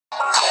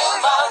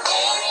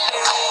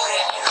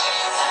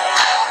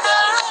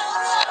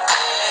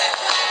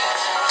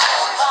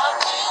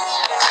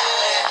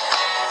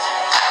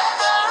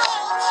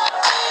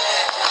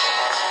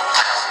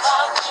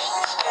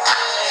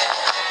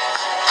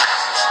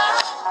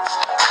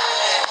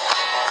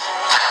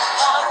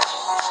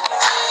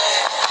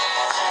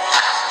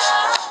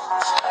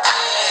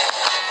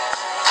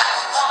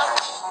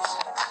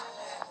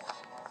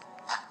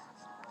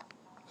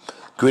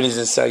Greetings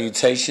and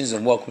salutations,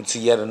 and welcome to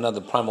yet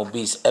another Primal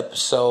Beast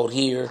episode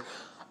here,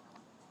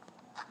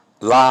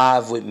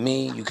 live with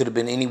me. You could have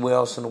been anywhere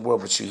else in the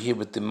world, but you're here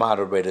with the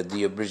moderator,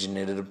 the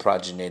originator, the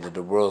progenitor,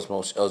 the world's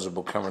most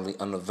eligible, currently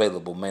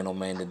unavailable, man oh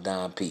man, the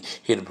Don P.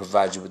 Here to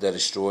provide you with that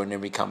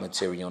extraordinary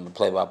commentary on the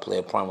play-by-play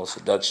of Primal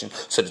Seduction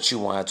so that you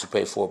won't have to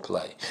pay for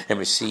play and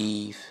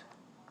receive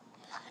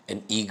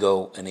an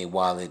ego and a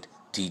wallet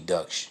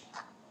deduction.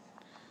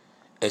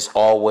 As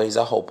always,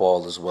 I hope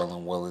all is well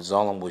and well is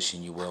all. I'm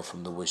wishing you well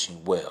from the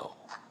wishing well.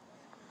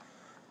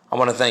 I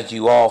want to thank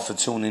you all for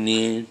tuning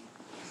in.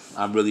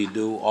 I really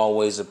do.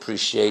 Always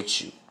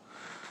appreciate you.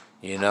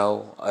 You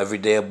know, every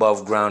day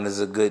above ground is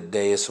a good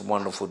day. It's a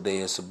wonderful day.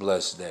 It's a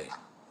blessed day.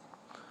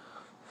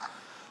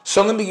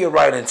 So let me get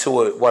right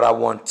into it, what I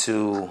want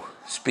to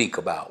speak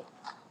about.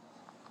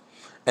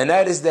 And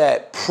that is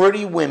that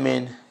pretty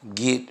women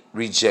get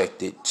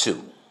rejected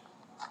too.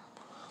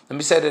 Let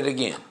me say that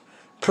again.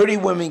 Pretty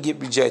women get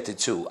rejected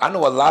too. I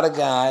know a lot of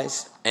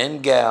guys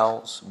and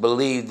gals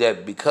believe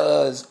that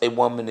because a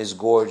woman is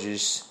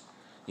gorgeous,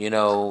 you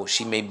know,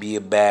 she may be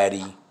a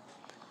baddie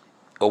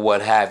or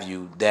what have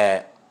you,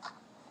 that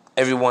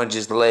everyone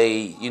just the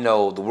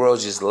world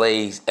just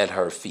lays at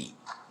her feet.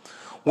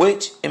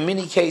 Which in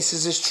many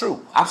cases is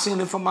true. I've seen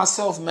it for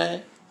myself,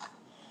 man.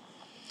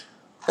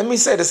 Let me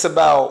say this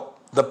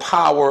about the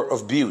power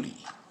of beauty,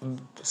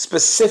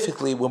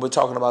 specifically when we're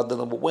talking about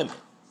dealing with women.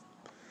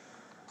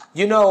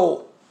 You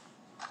know,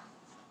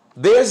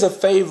 there's a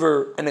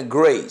favor and a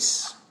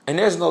grace, and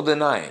there's no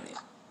denying it.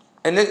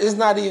 And it's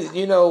not even,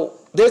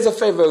 there's a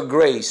favor of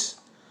grace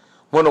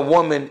when a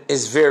woman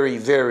is very,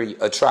 very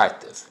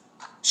attractive.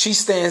 She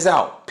stands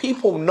out.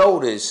 People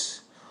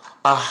notice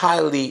a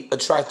highly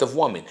attractive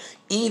woman,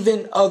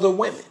 even other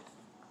women.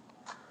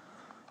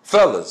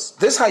 Fellas,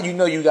 this is how you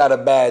know you got a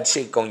bad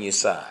chick on your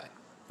side.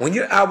 When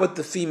you're out with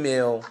the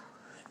female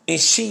and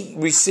she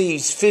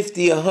receives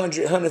 50,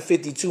 100,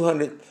 150,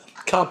 200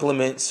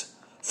 compliments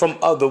from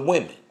other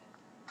women.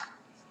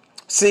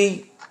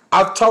 See,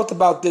 I've talked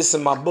about this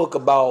in my book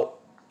about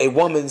a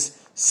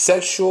woman's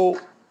sexual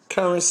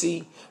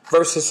currency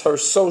versus her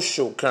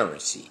social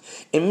currency.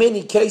 In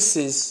many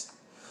cases,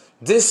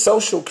 this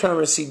social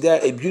currency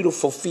that a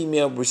beautiful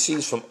female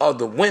receives from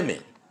other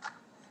women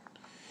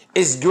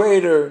is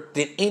greater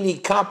than any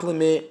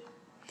compliment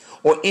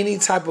or any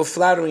type of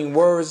flattering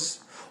words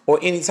or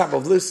any type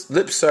of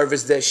lip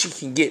service that she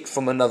can get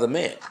from another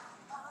man.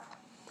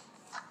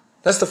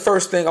 That's the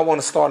first thing I want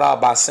to start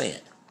out by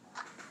saying.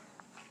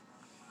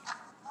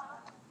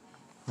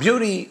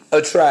 Beauty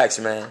attracts,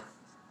 man.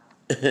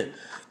 It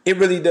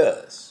really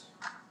does.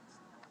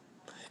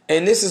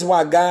 And this is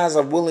why guys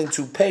are willing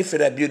to pay for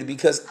that beauty,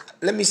 because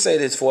let me say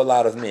this for a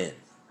lot of men.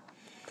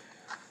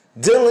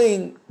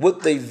 Dealing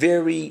with a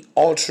very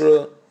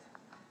ultra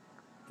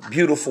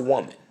beautiful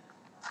woman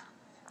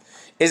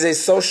is a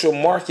social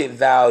market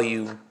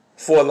value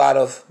for a lot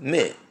of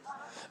men,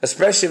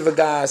 especially if a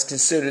guy is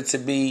considered to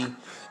be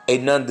a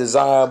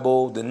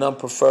non-desirable, the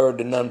non-preferred,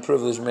 the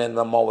non-privileged man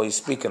that I'm always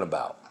speaking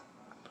about.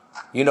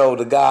 You know,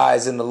 the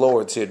guys in the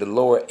lower tier, the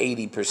lower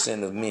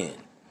 80% of men.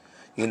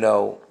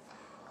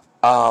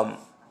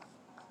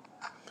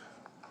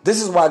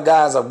 This is why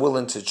guys are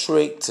willing to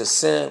trick, to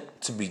simp,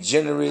 to be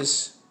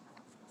generous,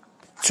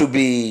 to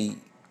be,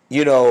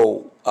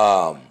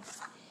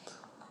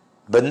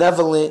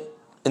 benevolent,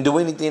 and do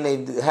anything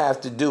they have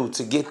to do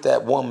to get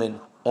that woman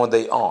on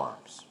their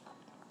arms.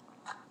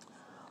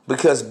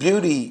 Because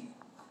beauty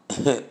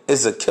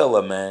is a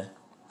killer, man.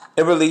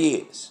 It really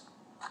is.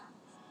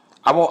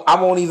 I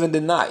won't even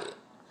deny it.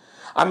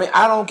 I mean,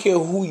 I don't care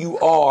who you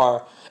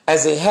are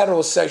as a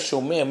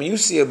heterosexual man. When you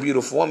see a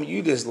beautiful woman,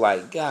 you just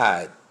like,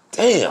 God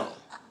damn,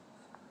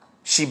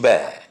 she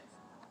bad.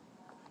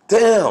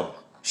 Damn,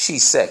 she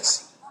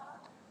sexy.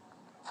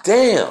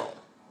 Damn.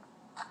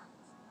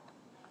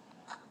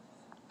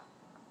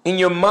 In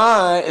your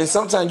mind, and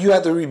sometimes you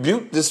have to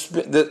rebuke the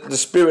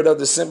spirit of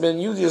the simp, and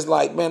you just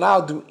like, man,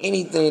 I'll do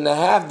anything to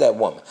have that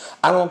woman.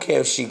 I don't care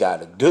if she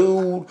got a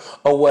dude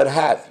or what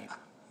have you.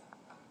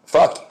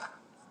 Fuck it.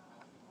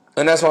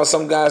 And that's why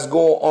some guys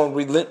go on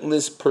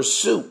relentless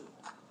pursuit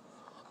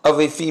of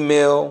a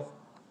female,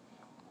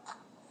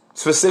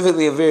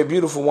 specifically a very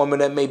beautiful woman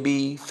that may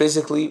be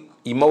physically,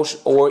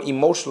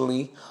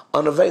 emotionally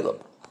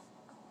unavailable.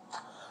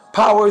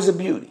 Power is a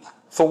beauty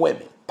for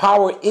women.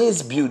 Power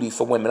is beauty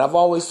for women. I've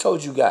always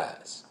told you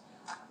guys.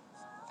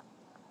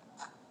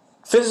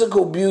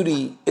 Physical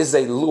beauty is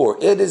a lure.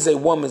 It is a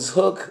woman's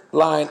hook,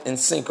 line, and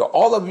sinker.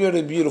 All a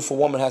beautiful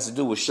woman has to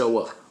do is show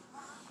up.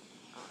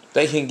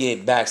 They can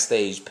get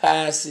backstage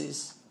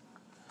passes,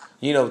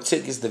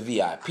 tickets to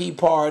VIP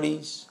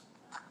parties.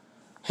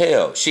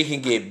 Hell, she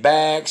can get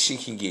bags, she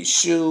can get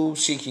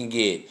shoes, she can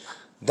get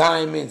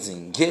diamonds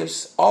and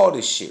gifts, all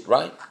this shit,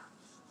 right?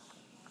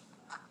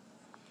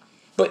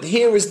 But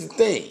here is the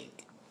thing.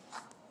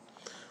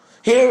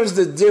 Here is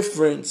the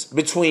difference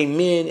between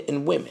men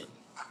and women.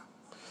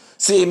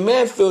 See, a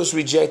man feels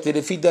rejected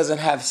if he doesn't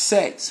have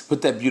sex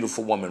with that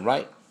beautiful woman,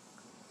 right?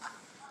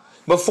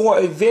 But for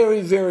a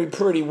very, very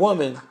pretty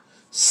woman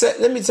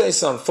Let me tell you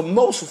something.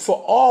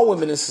 For all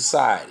women in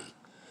society,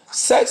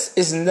 sex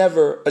is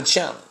never a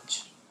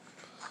challenge.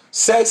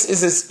 Sex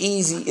is as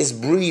easy as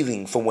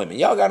breathing for women.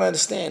 Y'all gotta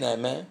understand that,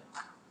 man.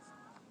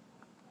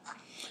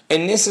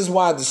 And this is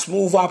why the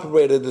smooth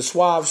operator, the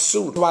suave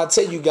suit, why I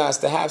tell you guys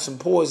to have some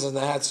poison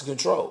and have some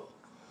control.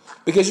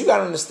 Because you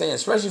gotta understand,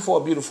 especially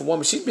for a beautiful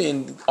woman, she's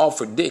being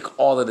offered dick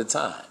all of the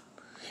time.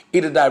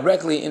 Either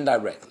directly or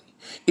indirectly.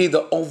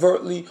 Either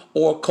overtly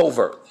or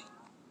covertly.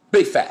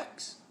 Big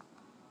facts.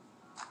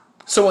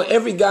 So when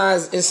every guy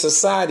in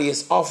society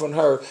is offering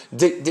her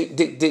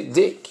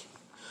dick,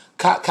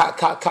 cock,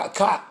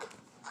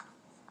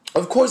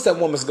 of course that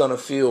woman's gonna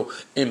feel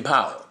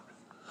empowered.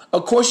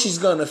 Of course she's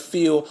gonna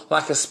feel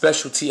like a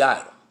specialty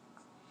item.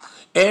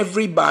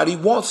 Everybody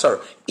wants her,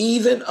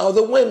 even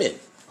other women.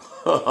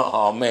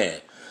 Oh man,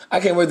 I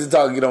can't wait to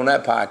get on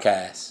that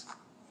podcast.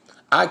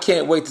 I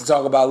can't wait to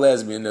talk about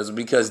lesbianism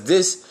because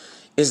this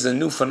is a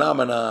new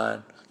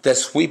phenomenon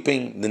that's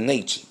sweeping the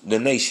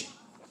nation.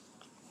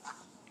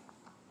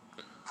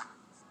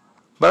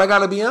 But I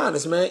gotta be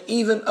honest, man,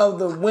 even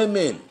other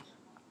women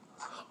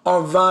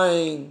are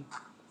vying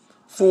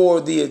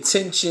for the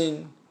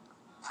attention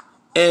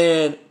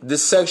and the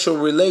sexual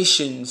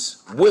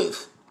relations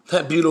with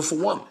that beautiful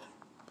woman.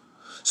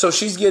 So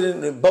she's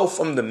getting it both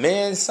from the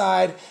man's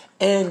side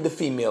and the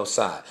female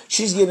side.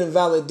 She's getting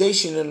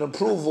validation and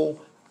approval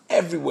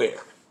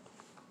everywhere.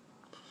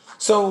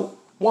 So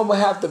one would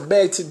have to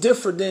beg to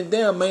differ. Then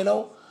damn, man,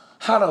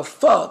 how the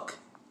fuck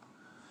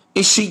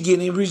is she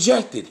getting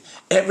rejected?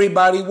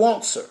 Everybody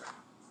wants her.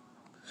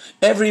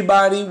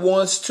 Everybody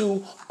wants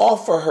to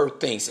offer her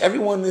things.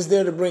 Everyone is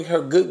there to bring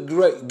her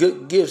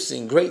good gifts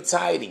and great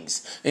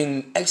tidings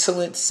and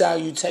excellent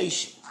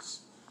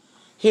salutations.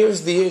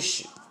 Here's the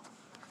issue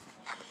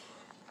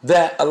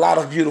that a lot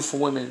of beautiful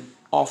women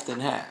often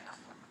have.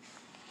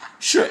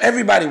 Sure,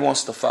 everybody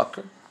wants to fuck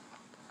her.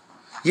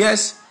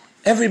 Yes,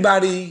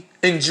 everybody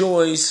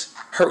enjoys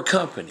her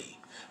company,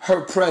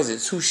 her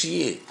presence, who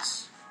she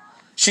is.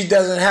 She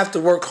doesn't have to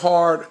work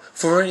hard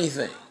for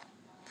anything.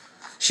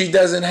 She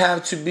doesn't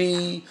have to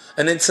be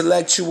an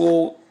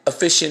intellectual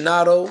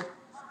aficionado.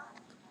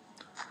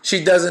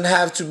 She doesn't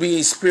have to be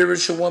a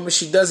spiritual woman.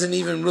 She doesn't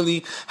even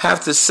really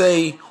have to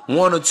say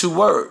one or two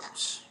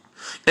words.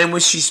 And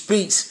when she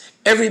speaks,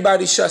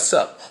 everybody shuts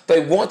up.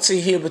 They want to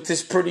hear what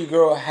this pretty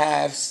girl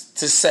has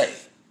to say.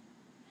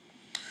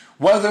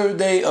 Whether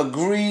they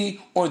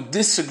agree or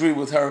disagree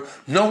with her,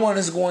 no one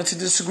is going to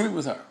disagree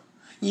with her.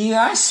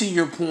 Yeah, I see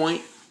your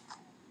point.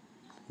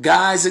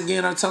 Guys,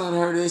 again, are telling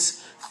her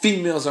this.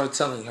 Females are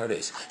telling her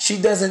this.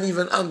 She doesn't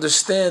even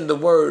understand the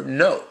word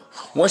no.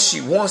 What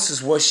she wants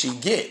is what she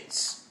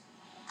gets.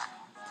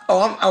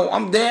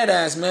 I'm dead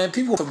ass, man.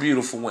 People for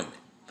beautiful women.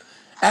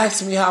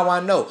 Ask me how I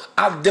know.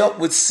 I've dealt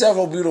with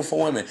several beautiful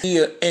women.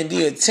 And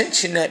the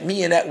attention that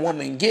me and that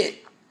woman get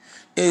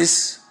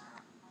is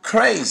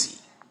crazy.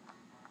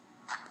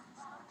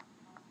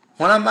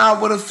 When I'm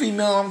out with a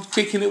female, I'm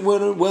kicking it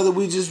with her, whether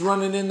we just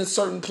running in a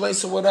certain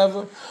place or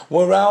whatever,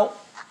 we're out.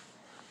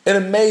 It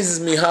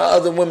amazes me how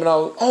other women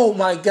are, oh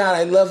my God,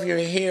 I love your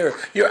hair.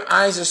 Your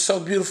eyes are so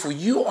beautiful.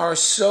 You are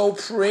so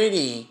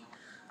pretty.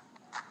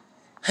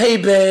 Hey,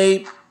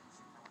 babe.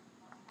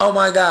 Oh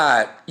my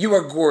God, you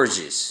are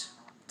gorgeous.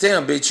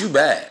 Damn, bitch, you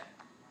bad.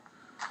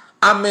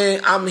 I mean,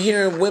 I'm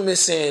hearing women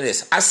saying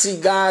this. I see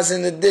guys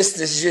in the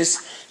distance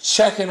just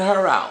checking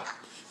her out,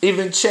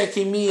 even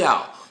checking me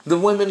out. The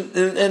women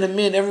and the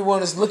men,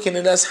 everyone is looking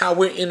at us, how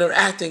we're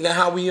interacting and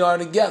how we are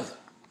together.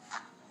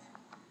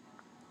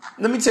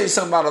 Let me tell you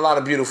something about a lot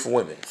of beautiful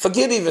women.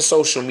 Forget even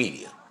social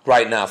media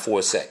right now for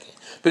a second.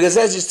 Because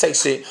that just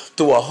takes it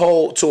to a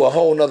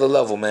whole nother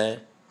level,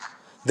 man.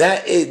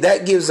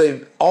 That gives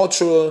a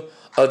ultra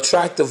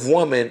attractive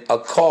woman a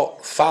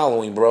cult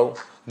following, bro.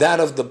 That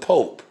of the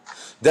Pope.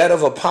 That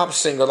of a pop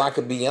singer like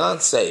a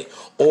Beyonce.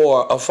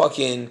 Or a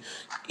fucking,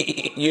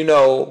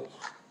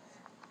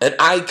 an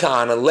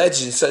icon, a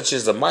legend such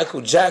as a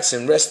Michael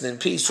Jackson, rest in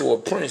peace, or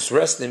a Prince,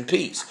 rest in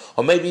peace.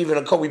 Or maybe even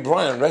a Kobe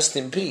Bryant, rest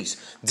in peace.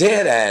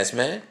 Dead ass,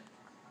 man.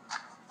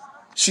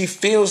 She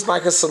feels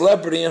like a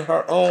celebrity in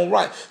her own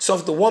right. So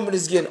if the woman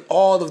is getting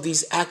all of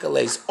these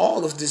accolades,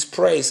 all of this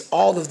praise,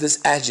 all of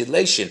this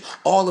adulation,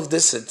 all of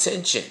this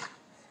attention,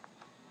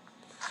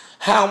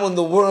 how in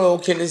the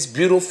world can this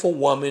beautiful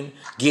woman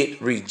get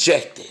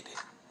rejected?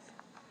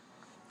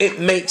 It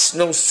makes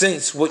no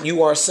sense what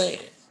you are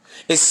saying.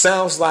 It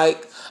sounds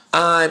like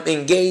I'm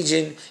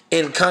engaging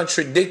in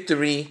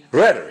contradictory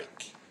rhetoric.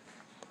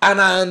 And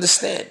I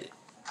understand it.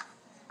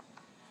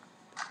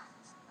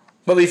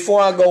 But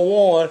before I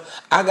go on,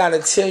 I got to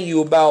tell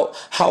you about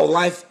how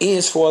life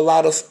is for a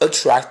lot of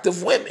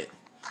attractive women.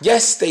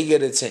 Yes, they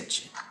get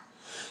attention.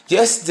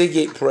 Yes, they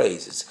get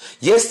praises.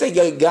 Yes, they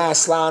get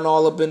guys sliding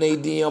all up in their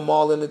DM,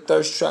 all in the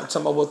thirst trap,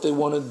 talking about what they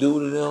want to do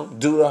to them,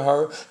 do to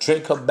her,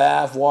 drink her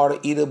bath water,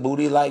 eat her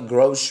booty like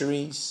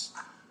groceries.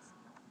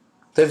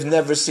 They've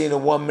never seen a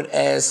woman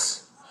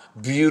as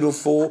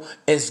beautiful,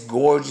 as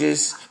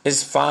gorgeous,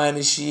 as fine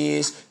as she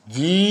is.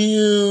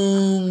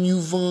 Damn,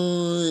 you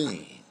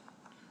fine.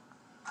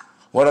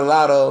 What a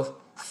lot of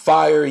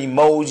fire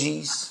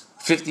emojis,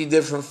 50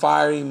 different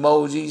fire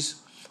emojis,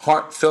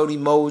 heartfelt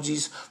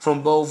emojis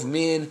from both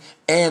men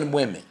and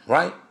women,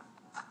 right?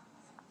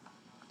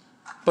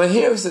 But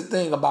here's the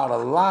thing about a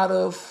lot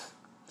of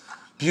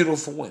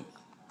beautiful women.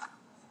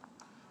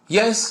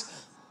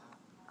 Yes,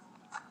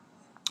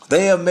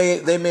 they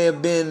may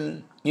have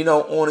been,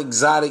 on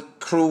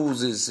exotic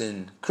cruises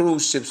and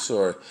cruise ships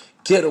or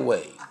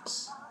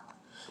getaways.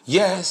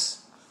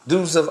 Yes,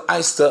 dudes have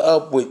iced her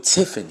up with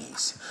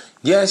Tiffany's.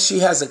 Yes, she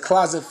has a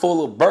closet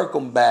full of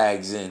Birkin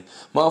bags and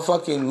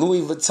motherfucking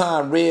Louis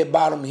Vuitton red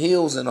bottom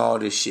heels and all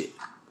this shit.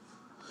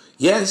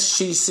 Yes,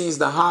 she sees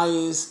the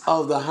highest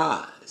of the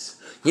highs.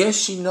 Yes,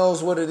 she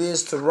knows what it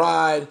is to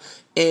ride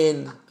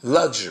in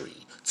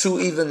luxury, to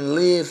even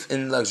live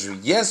in luxury.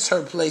 Yes,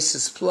 her place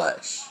is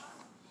plush.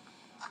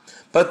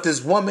 But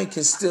this woman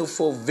can still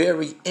feel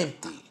very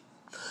empty.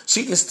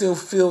 She can still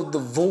feel the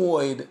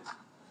void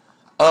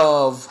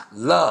of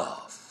love.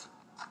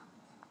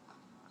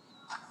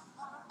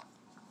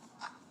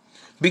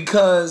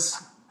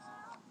 Because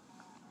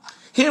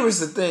here is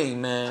the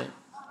thing, man,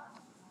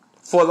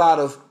 for a lot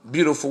of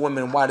beautiful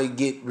women, why they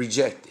get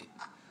rejected.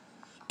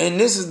 And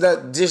this is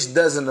that just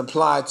doesn't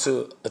apply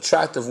to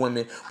attractive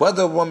women.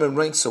 Whether a woman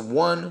ranks a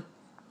 1,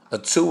 a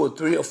 2, a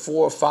 3, a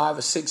 4, a 5,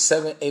 a 6,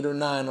 7, 8, or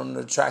 9 on the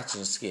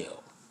attraction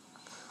scale.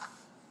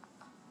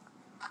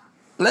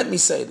 Let me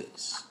say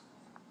this.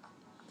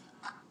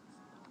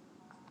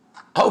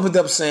 I opened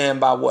up saying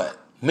by what?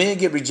 Men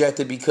get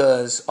rejected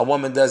because a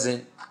woman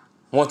doesn't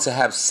want to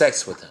have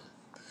sex with him.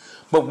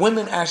 But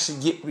women actually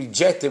get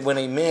rejected when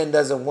a man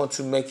doesn't want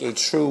to make a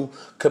true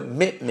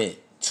commitment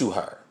to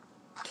her.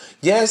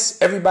 Yes,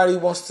 everybody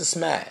wants to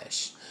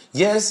smash.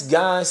 Yes,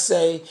 guys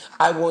say,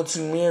 I want to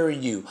marry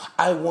you.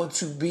 I want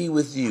to be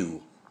with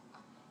you.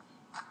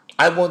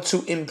 I want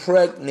to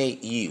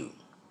impregnate you.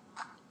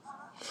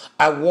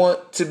 I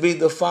want to be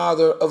the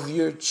father of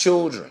your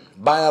children,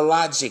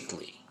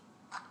 biologically.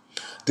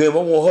 Damn,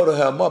 I want her to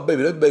have my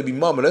baby. That baby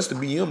mama, that's the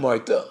BM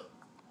right there.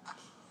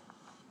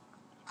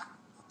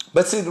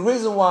 But see, the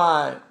reason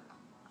why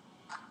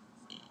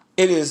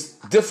it is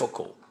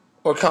difficult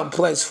or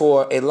complex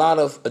for a lot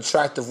of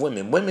attractive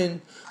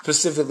women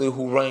specifically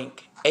who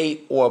rank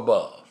 8 or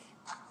above,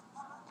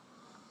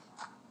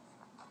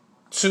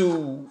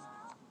 to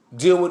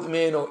deal with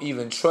men or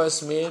even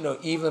trust men, or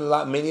even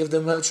many of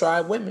them have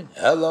tried women.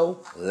 Hello,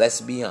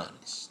 let's be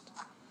honest.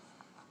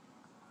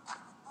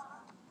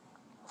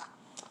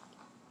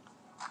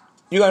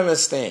 You gotta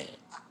understand,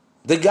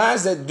 the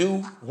guys that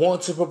do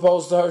want to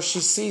propose to her, she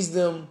sees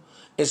them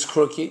as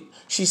crooked.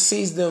 She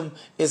sees them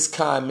as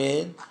con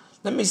men.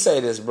 Let me say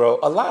this, bro.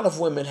 A lot of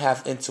women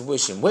have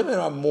intuition. Women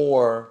are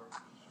more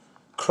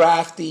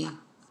crafty,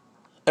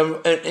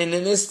 and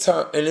in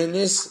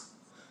this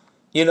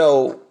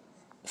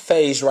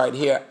phase right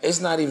here,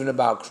 it's not even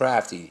about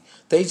crafty.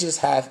 They just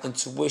have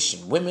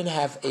intuition. Women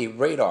have a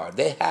radar.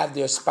 They have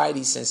their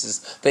spidey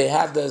senses. They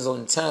have those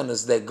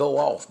antennas that go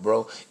off,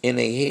 bro, in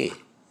their head.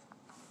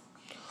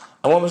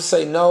 A woman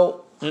say,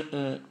 no,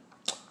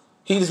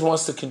 he just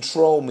wants to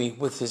control me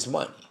with his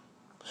money.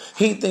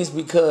 He thinks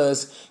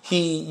because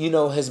he,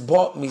 has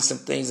bought me some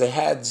things and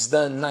has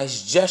done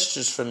nice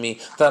gestures for me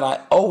that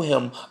I owe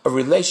him a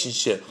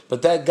relationship.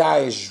 But that guy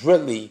is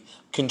really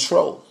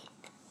controlling.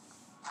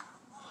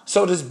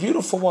 So this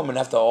beautiful woman,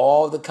 after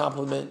all the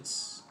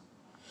compliments,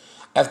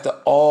 after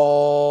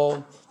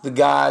all the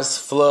guys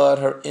flood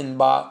her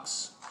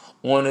inbox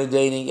on a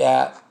dating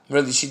app,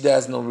 really, she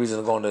has no reason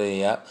to go on the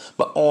dating app,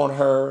 but on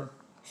her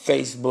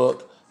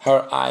Facebook,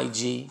 her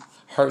IG,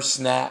 her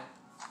Snap,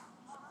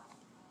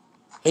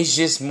 it's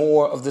just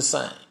more of the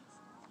same.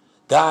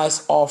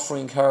 Guys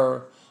offering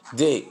her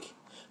dick,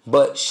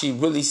 but she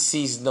really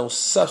sees no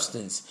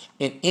substance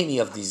in any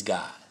of these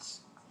guys.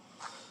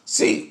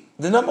 See,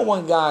 the number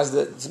one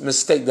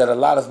mistake that a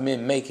lot of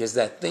men make is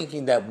that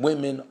thinking that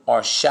women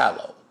are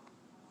shallow.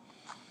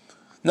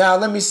 Now,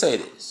 let me say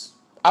this.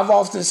 I've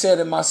often said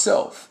it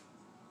myself.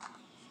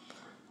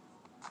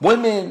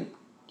 Women,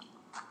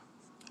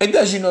 it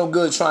does you no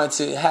good trying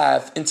to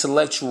have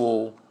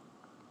intellectual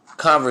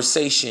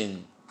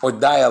conversation or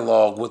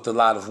dialogue with a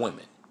lot of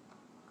women.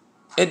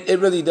 It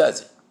really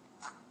doesn't.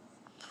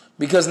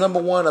 Because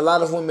number one, a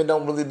lot of women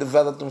don't really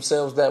develop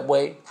themselves that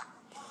way.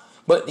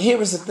 But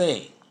here is the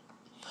thing.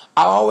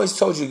 I always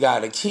told you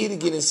guys, the key to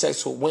getting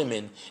sex with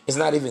women is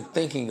not even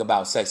thinking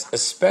about sex,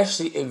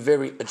 especially a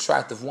very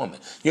attractive woman.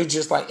 You're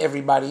just like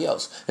everybody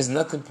else. There's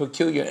nothing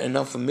peculiar and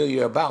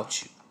unfamiliar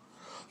about you.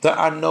 There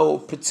are no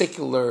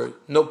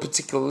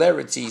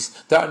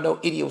particularities. There are no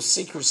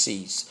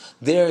idiosyncrasies.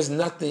 There is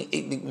nothing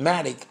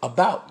enigmatic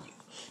about you.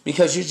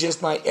 Because you're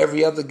just like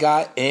every other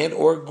guy and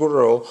or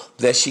girl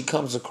that she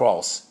comes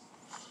across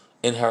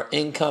in her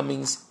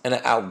incomings and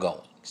her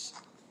outgoings.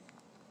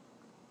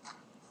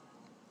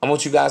 I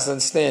want you guys to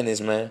understand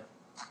this, man,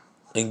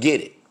 and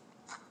get it.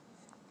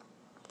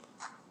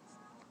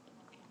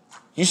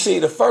 You see,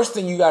 the first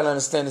thing you got to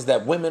understand is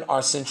that women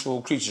are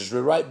sensual creatures.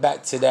 We're right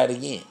back to that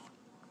again.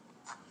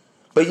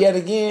 But yet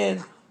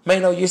again,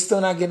 Man, no, you're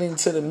still not getting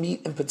into the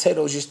meat and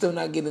potatoes. You're still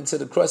not getting to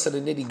the crust of the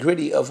nitty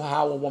gritty of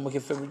how a woman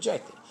can feel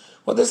rejected.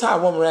 Well, this is how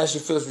a woman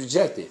actually feels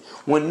rejected.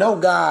 When no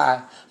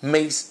guy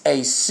makes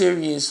a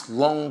serious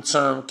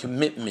long-term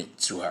commitment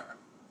to her.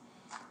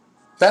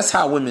 That's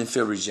how women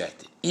feel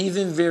rejected.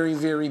 Even very,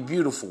 very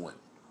beautiful women.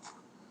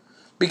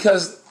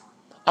 Because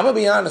I'm going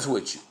to be honest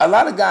with you. A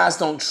lot of guys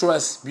don't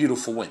trust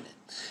beautiful women.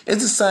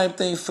 It's the same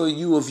thing for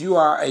you if you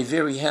are a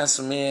very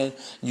handsome man,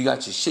 you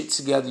got your shit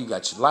together, you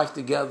got your life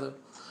together.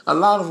 A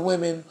lot of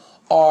women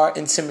are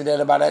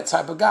intimidated by that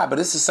type of guy, but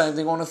it's the same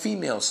thing on the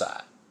female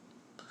side.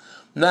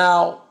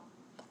 Now,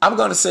 I'm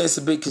going to say it's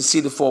a bit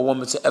conceited for a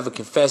woman to ever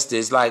confess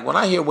this. Like when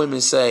I hear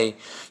women say,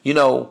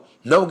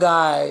 no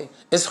guy,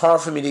 it's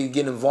hard for me to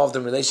get involved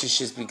in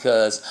relationships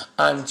because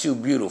I'm too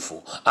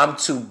beautiful, I'm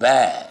too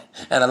bad,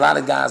 and a lot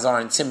of guys are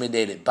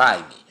intimidated by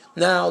me.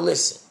 Now,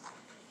 listen.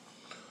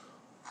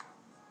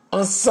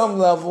 On some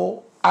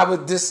level, I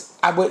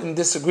wouldn't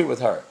disagree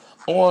with her.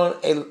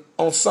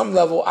 On some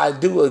level, I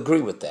do agree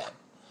with that.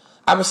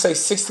 I would say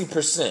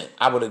 60%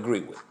 I would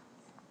agree with.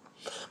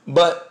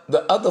 But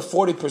the other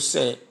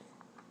 40%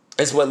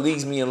 is what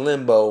leaves me in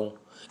limbo,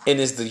 and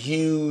is the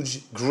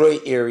huge gray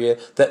area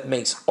that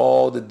makes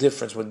all the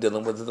difference when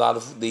dealing with a lot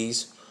of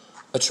these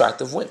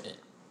attractive women.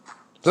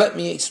 Let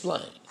me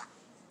explain.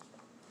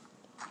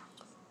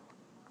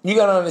 You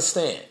got to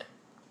understand.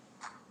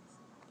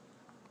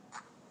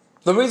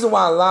 The reason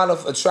why a lot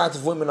of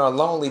attractive women are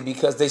lonely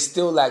because they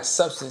still lack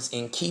substance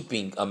in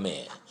keeping a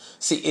man.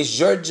 See, it's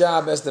your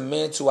job as the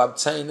man to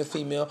obtain the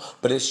female,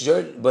 but it's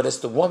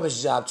the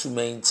woman's job to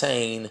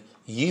maintain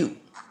you,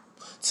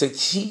 to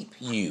keep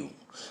you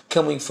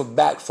coming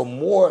back for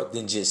more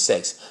than just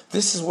sex.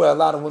 This is where a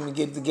lot of women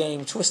get the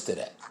game twisted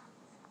at.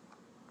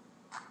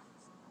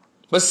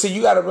 But see,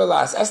 you got to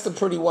realize as the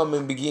pretty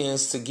woman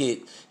begins to get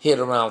hit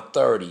around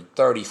 30,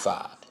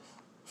 35,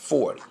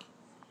 40.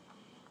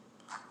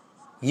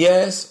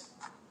 Yes,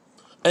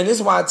 and this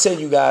is why I tell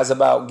you guys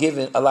about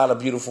giving a lot of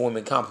beautiful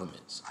women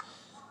compliments.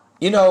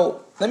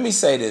 Let me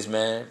say this,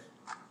 man.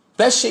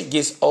 That shit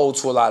gets old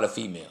to a lot of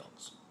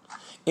females.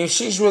 If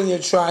she's really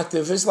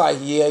attractive, it's like,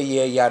 yeah,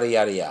 yada,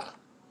 yada, yada.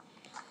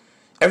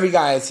 Every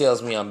guy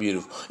tells me I'm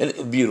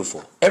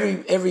beautiful.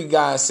 Every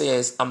guy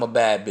says I'm a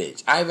bad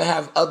bitch. I even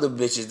have other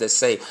bitches that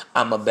say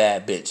I'm a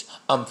bad bitch.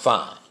 I'm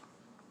fine.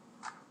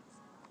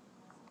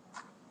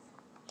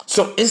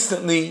 So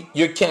instantly,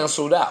 you're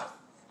canceled out.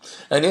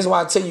 And this is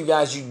why I tell you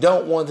guys, you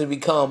don't want to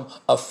become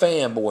a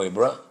fanboy,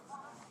 bruh.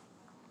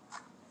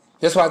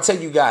 That's why I tell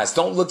you guys,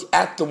 don't look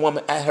at the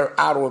woman at her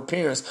outer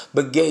appearance,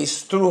 but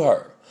gaze through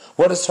her.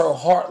 What is her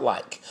heart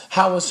like?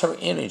 How is her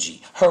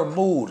energy, her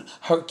mood,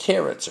 her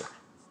character?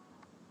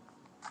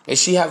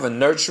 Does she have a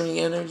nurturing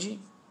energy?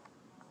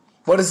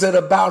 What is it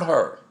about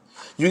her?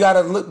 You got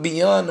to look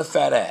beyond the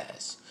fat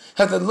ass.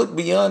 You have to look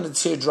beyond the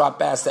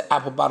teardrop ass, the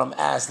apple bottom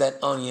ass,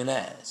 that onion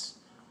ass.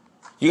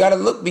 You got to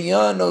look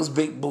beyond those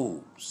big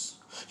boobs.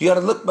 You got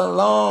to look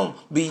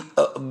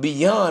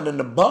beyond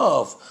and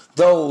above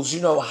those,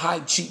 high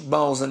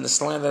cheekbones and the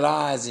slanted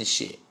eyes and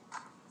shit.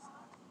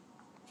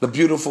 The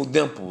beautiful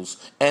dimples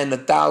and the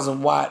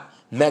 1,000-watt,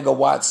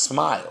 megawatt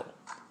smile.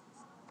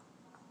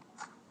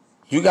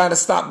 You got to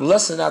stop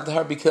lusting after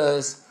her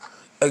because,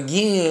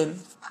 again,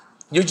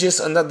 you're just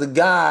another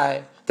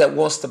guy that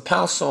wants to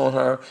pounce on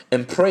her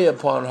and prey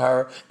upon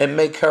her and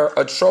make her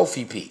a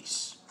trophy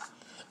piece.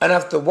 And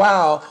after a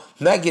while,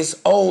 that gets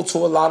old to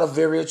a lot of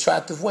very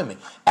attractive women.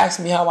 Ask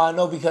me how I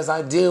know, because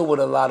I deal with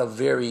a lot of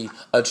very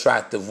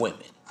attractive women.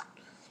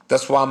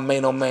 That's why I'm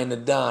man on man to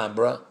dime,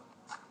 bruh.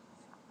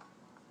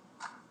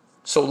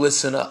 So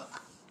listen up.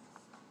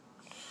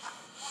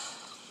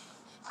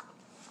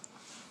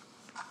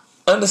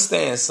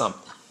 Understand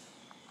something.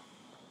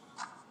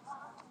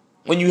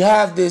 When you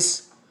have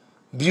this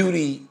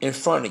beauty in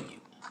front of you,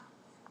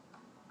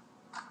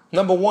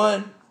 number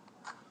one,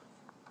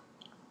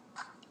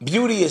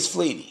 beauty is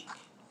fleeting.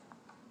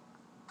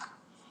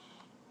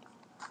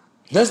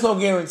 There's no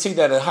guarantee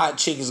that a hot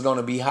chick is going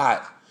to be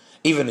hot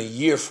even a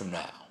year from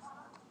now,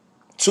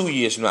 2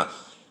 years from now.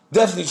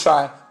 Definitely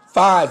try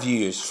 5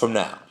 years from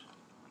now.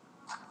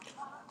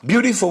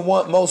 Beauty for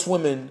most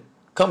women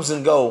comes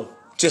and go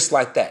just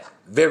like that,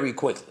 very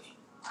quickly.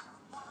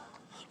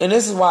 And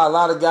this is why a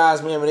lot of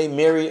guys, man, when they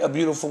marry a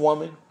beautiful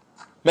woman,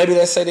 maybe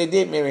let's say they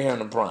did marry her in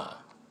the prime.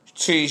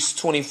 She's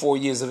 24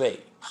 years of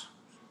age.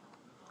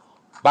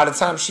 By the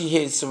time she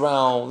hits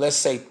around, let's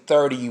say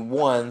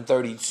 31,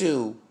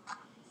 32,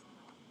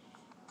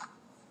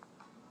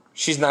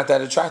 she's not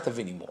that attractive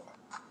anymore.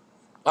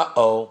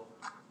 Uh-oh.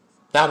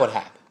 Now what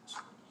happens?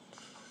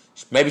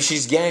 Maybe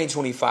she's gained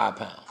 25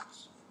 pounds.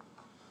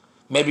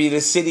 Maybe the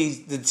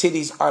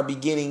titties are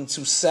beginning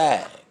to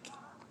sag.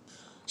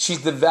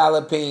 She's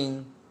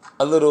developing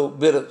a little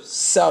bit of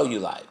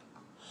cellulite.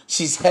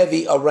 She's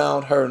heavy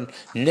around her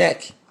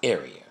neck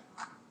area.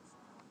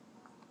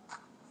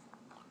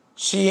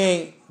 She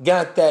ain't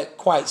got that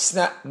quite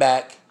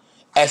snapback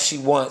as she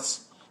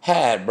once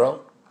had,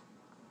 bro.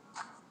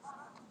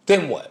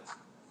 Then what?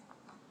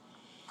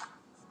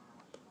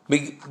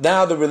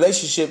 Now the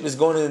relationship is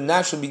going to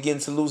naturally begin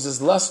to lose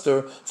its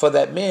luster for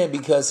that man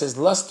because his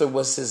luster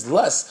was his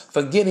lust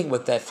for getting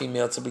with that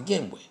female to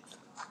begin with.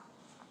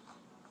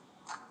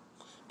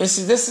 And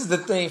see, this is the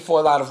thing for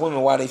a lot of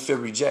women why they feel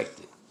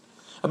rejected.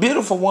 A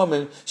beautiful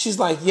woman, she's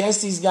like,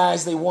 yes, these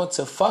guys, they want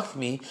to fuck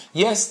me.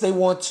 Yes, they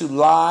want to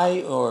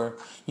lie or,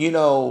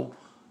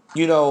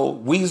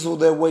 weasel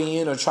their way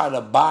in or try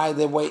to buy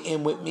their way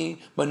in with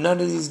me. But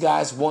none of these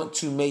guys want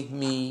to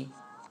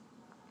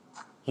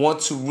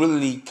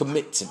really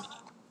commit to me.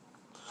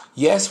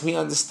 Yes, we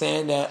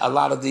understand that a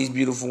lot of these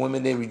beautiful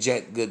women, they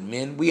reject good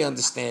men. We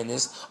understand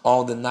this.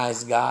 All the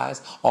nice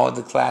guys, all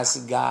the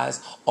classic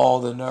guys, all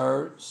the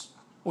nerds.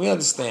 We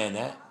understand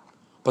that.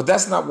 But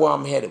that's not where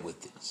I'm headed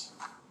with this.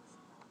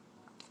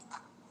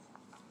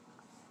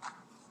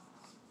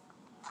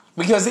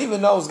 Because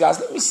even those guys,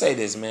 let me say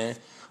this, man.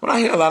 When I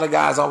hear a lot of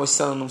guys always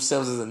selling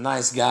themselves as a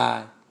nice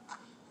guy,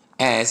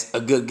 as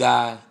a good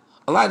guy,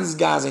 a lot of these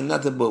guys ain't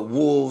nothing but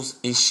wolves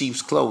in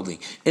sheep's clothing.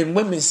 And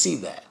women see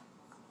that.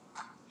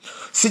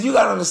 See, you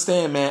got to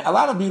understand, man, a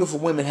lot of beautiful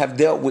women have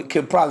dealt with,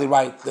 are probably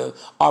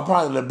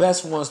the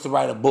best ones to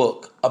write a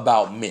book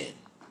about men.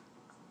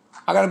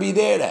 I got to be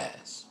dead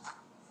ass.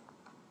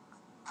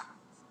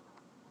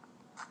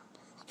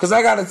 Because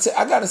I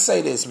gotta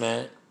say this,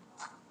 man.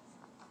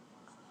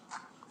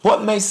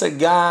 What makes a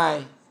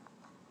guy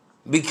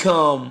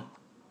become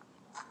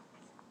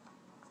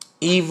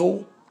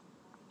evil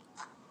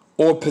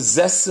or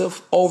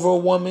possessive over a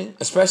woman,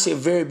 especially a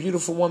very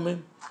beautiful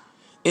woman,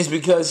 is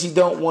because he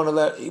doesn't want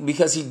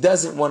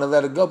to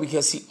let her go,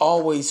 because he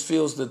always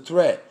feels the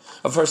threat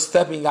of her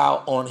stepping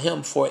out on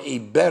him for a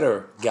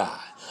better guy.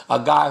 A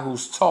guy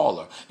who's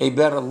taller, a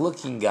better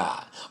looking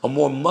guy, a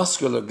more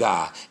muscular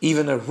guy,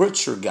 even a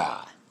richer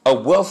guy, a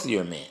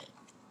wealthier man.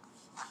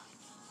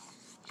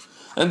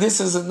 And this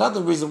is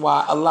another reason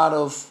why a lot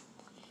of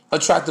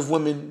attractive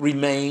women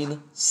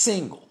remain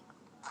single.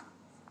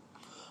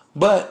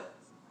 But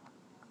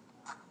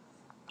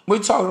we're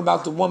talking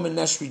about the woman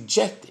that's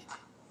rejected.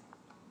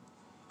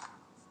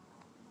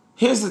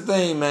 Here's the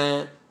thing,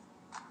 man.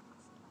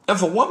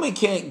 If a woman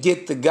can't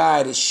get the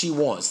guy that she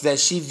wants, that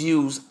she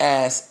views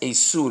as a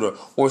suitor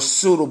or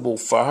suitable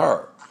for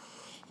her,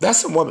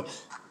 that's a woman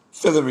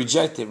feeling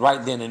rejected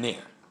right then and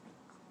there.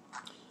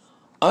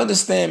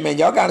 Understand, man,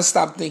 y'all got to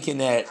stop thinking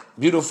that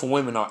beautiful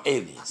women are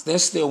aliens. They're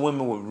still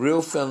women with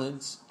real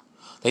feelings.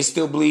 They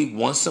still bleed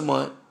once a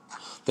month.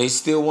 They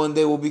still one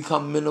day will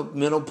become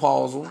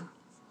menopausal.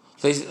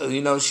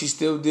 She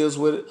still deals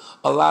with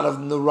a lot of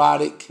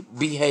neurotic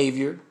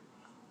behavior,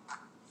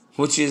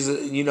 which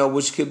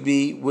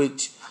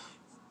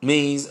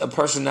means a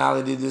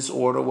personality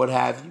disorder, what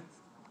have you.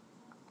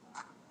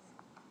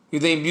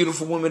 You think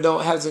beautiful women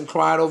hasn't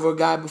cried over a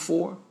guy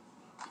before?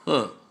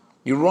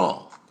 You're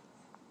wrong.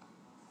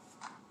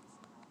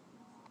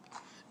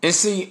 And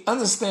see,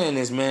 understand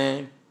this,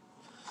 man.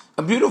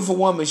 A beautiful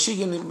woman, she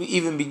can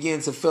even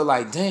begin to feel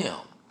like, damn,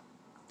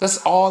 that's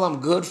all I'm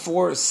good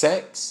for is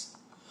sex.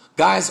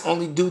 Guys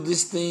only do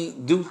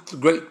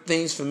great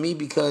things for me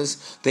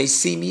because they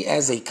see me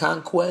as a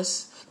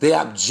conquest. They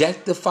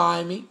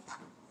objectify me.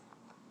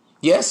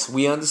 Yes,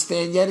 we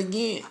understand yet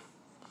again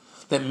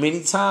that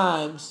many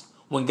times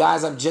when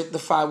guys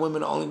objectify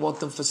women, only want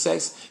them for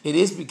sex, it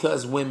is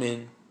because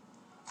women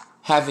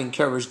have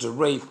encouraged the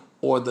rape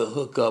or the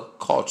hookup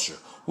culture.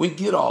 We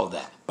get all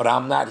that, but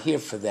I'm not here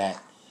for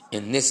that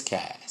in this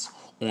cast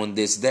on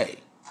this day.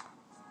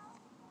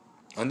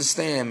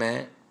 Understand,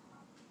 man?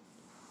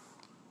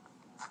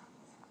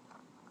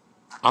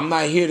 I'm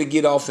not here to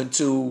get off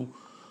into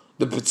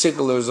the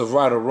particulars of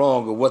right or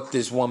wrong or what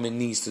this woman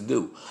needs to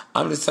do.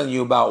 I'm just telling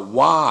you about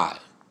why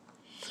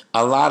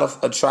a lot of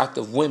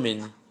attractive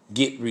women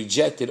get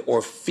rejected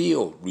or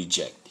feel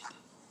rejected.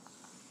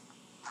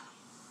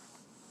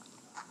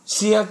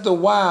 See, after a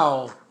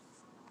while,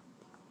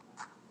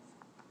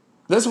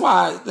 that's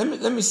why,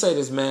 let me say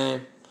this,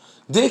 man.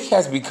 Dick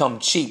has become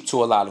cheap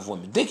to a lot of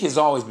women. Dick has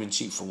always been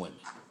cheap for women.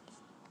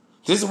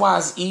 This is why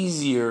it's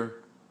easier.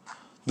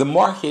 The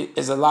market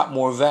is a lot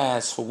more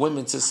vast for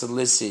women to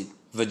solicit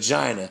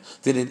vagina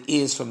than it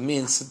is for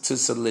men to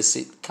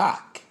solicit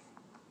cock.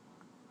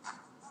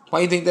 Why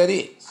do you think that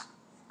is?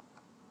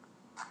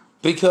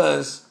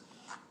 Because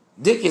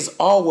dick is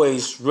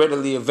always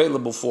readily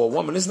available for a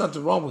woman. There's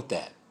nothing wrong with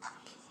that.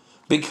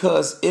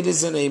 Because it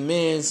is in a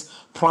man's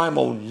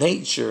primal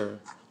nature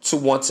to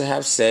want to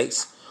have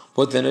sex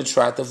with an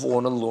attractive or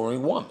an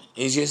alluring woman.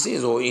 It just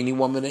is, or any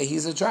woman that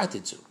he's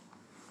attracted to.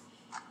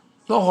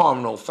 No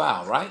harm, no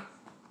foul, right?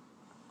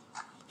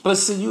 But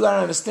see, you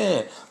gotta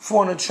understand,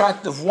 for an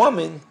attractive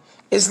woman,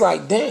 it's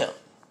like, damn.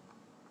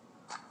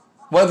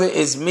 Whether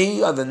it's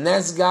me or the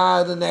next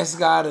guy, the next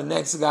guy, the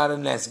next guy, the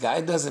next guy,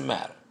 it doesn't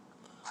matter.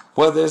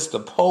 Whether it's the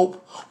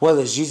Pope,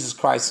 whether it's Jesus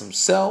Christ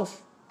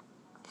himself,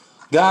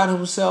 God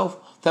himself,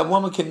 that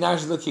woman can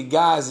naturally look at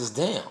guys as,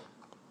 damn,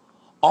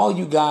 all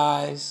you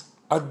guys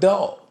are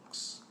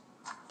dogs.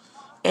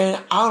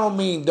 And I don't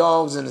mean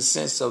dogs in the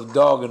sense of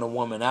dogging a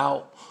woman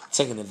out,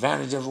 taking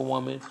advantage of a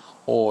woman,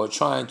 or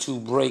trying to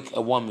break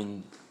a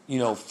woman,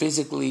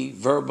 physically,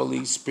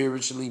 verbally,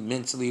 spiritually,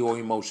 mentally, or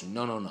emotionally.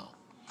 No.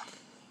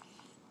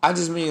 I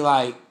just mean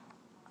like,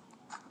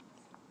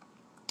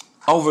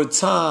 over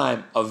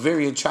time, a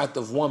very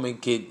attractive woman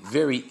could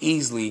very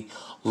easily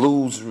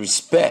lose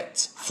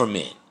respect for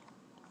men.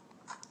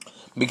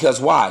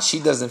 Because why? She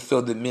doesn't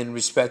feel that men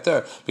respect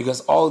her.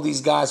 Because all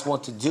these guys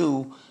want to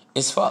do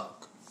is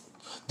fuck.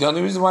 The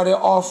only reason why they're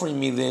offering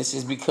me this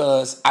is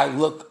because I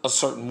look a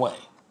certain way.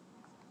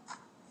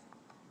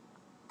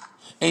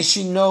 And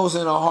she knows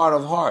in her heart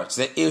of hearts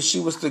that if she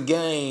was to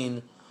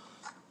gain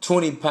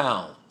 20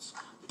 pounds,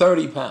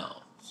 30 pounds,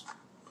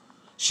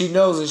 she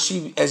knows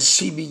that as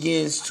she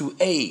begins to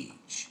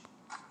age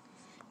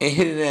and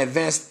hit an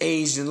advanced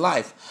age in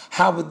life,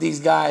 how would these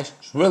guys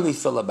really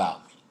feel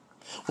about me?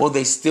 Will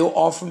they still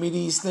offer me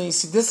these things?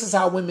 See, this is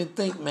how women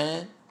think,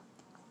 man.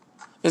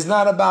 It's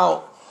not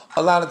about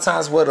a lot of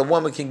times what a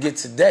woman can get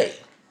today.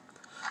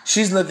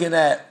 She's looking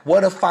at,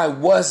 what if I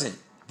wasn't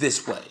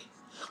this way?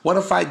 What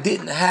if I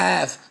didn't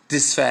have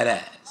this fat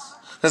ass?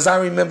 Because I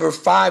remember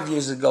 5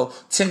 years ago,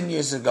 10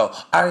 years ago,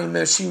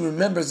 she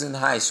remembers in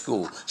high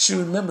school. She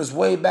remembers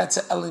way back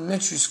to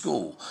elementary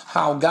school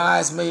how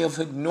guys may have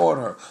ignored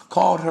her,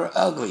 called her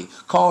ugly,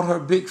 called her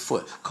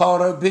Bigfoot,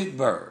 called her Big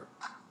Bird,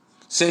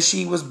 said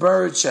she was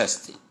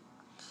bird-chested,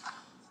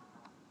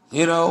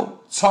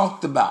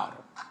 talked about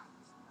her.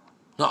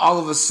 Now all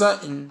of a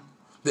sudden,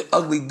 the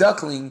ugly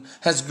duckling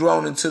has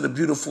grown into the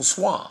beautiful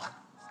swan.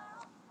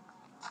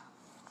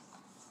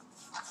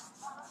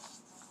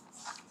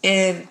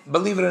 And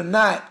believe it or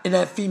not, in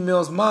that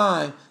female's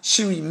mind,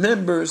 she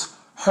remembers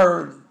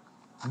her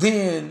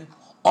then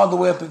all the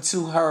way up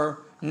into her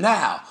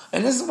now.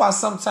 And this is why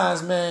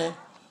sometimes, man,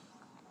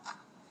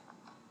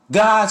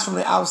 guys from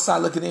the outside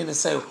looking in and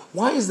say,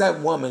 why is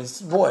that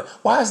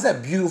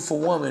beautiful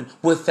woman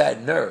with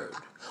that nerd?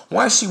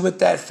 Why is she with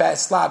that fat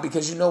slob?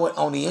 Because you know what?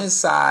 On the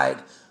inside,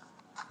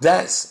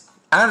 that's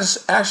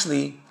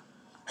actually,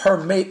 her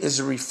mate is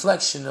a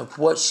reflection of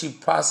what she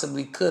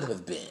possibly could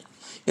have been.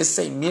 It's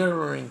a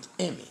mirroring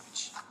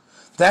image.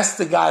 That's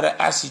the guy that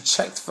actually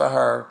checked for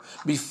her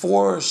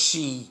before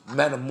she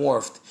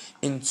metamorphed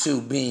into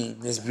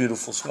being this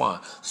beautiful swan.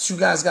 So you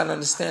guys got to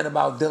understand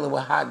about dealing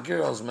with hot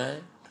girls,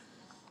 man.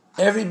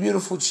 Every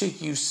beautiful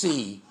chick you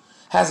see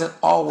hasn't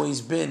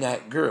always been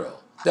that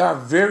girl. There are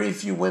very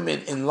few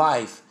women in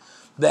life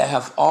that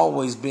have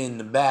always been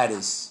the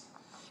baddest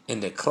in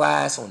their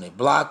class, on their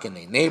block, in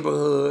their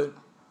neighborhood,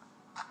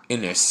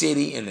 in their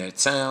city, in their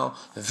town.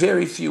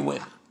 Very few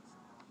women.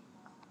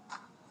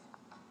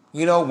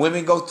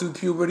 Women go through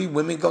puberty,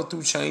 women go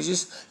through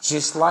changes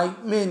just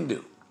like men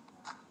do.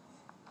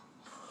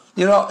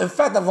 In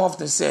fact, I've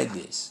often said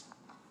this,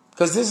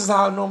 because this is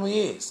how it normally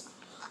is.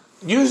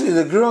 Usually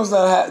the girls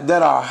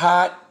that are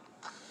hot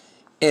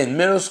in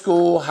middle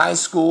school, high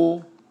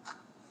school,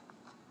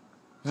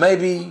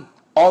 maybe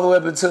all the way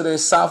up until their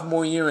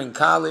sophomore year in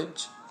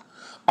college,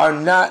 are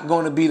not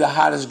going to be the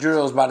hottest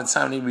girls by the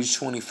time they reach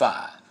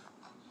 25.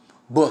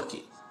 Book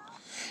it.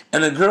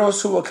 And the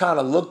girls who are kind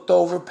of looked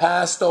over,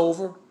 passed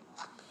over,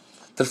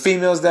 the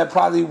females that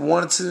probably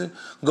wanted to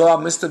go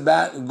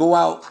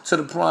out to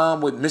the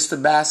prom with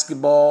Mr.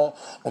 Basketball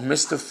or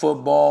Mr.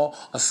 Football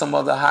or some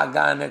other hot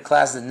guy in their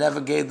class that never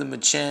gave them a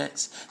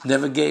chance,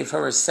 never gave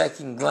her a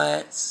second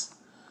glance,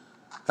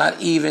 not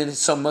even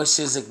so much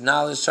as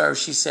acknowledged her.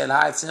 She said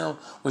hi to him.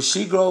 When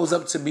she grows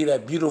up to be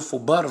that beautiful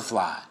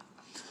butterfly,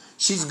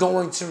 she's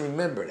going to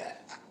remember that.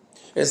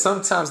 And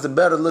sometimes the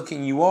better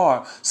looking you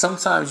are,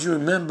 sometimes you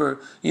remember,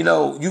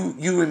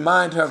 you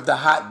remind her of the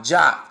hot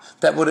jock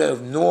that would have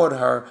ignored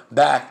her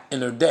back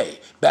in her day,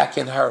 back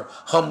in her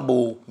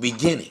humble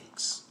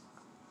beginnings.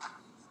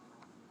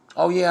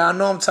 Oh yeah, I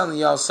know I'm telling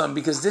y'all something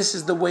because this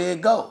is the way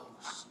it goes.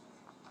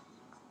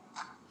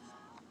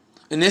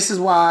 And this is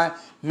why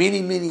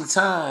many, many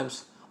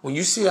times when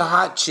you see a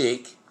hot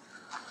chick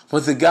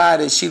with a guy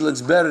that she looks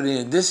better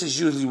than, this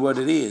is usually what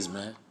it is,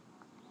 man.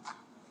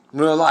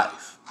 Real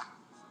life.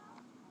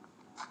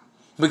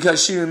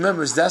 Because she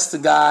remembers that's the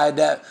guy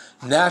that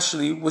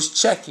naturally was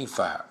checking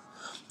for her.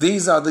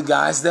 These are the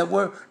guys that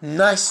were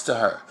nice to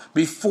her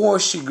before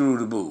she grew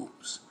the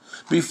boobs,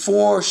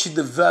 before she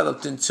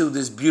developed into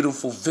this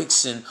beautiful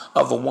vixen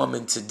of a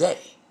woman today,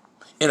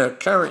 in her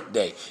current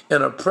day,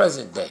 in her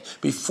present day,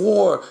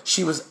 before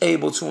she was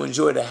able to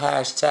enjoy the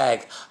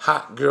hashtag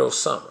hot girl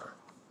summer.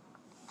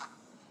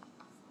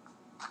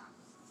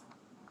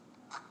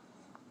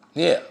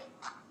 Yeah,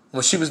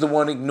 when she was the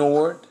one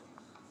ignored,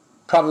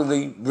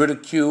 probably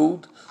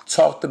ridiculed,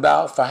 talked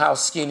about for how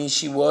skinny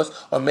she was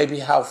or maybe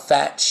how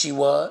fat she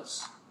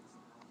was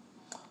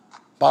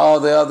by all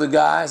the other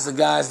guys, the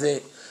guys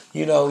that,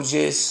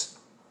 just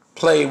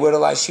played with her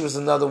like she was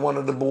another one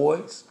of the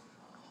boys.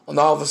 And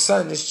all of a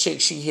sudden, this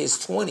chick, she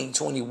hits 20,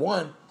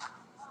 21,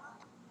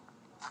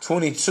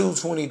 22,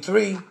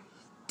 23.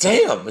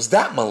 Damn, is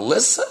that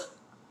Melissa?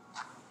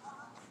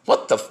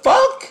 What the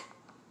fuck?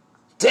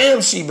 Damn,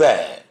 she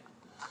bad.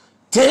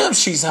 Damn,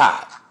 she's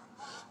hot.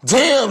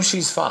 Damn,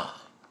 she's fine.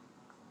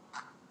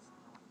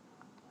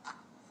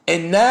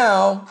 And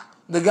now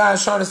the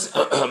guy's trying to say,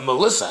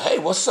 Melissa, hey,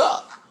 what's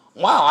up?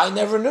 Wow, I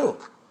never knew.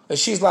 And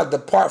she's like,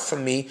 depart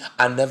from me,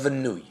 I never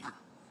knew you.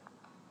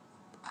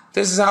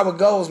 This is how it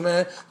goes,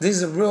 man.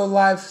 These are real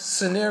life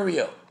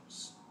scenarios.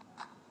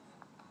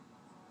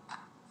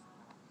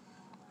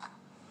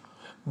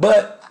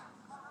 But,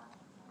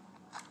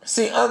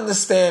 see,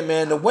 understand,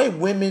 man, the way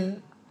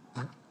women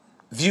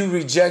view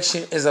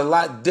rejection is a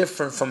lot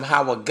different from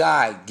how a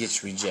guy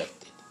gets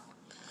rejected.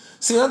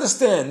 See,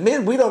 understand,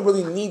 men, we don't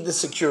really need the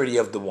security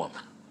of the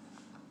woman.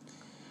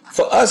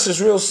 For us,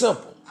 it's real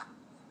simple.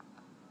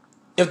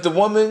 If the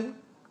woman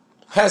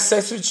has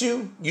sex with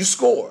you, you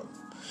score.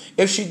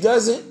 If she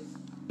doesn't,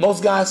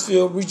 most guys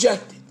feel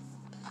rejected.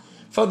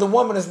 For the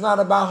woman, it's not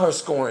about her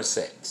scoring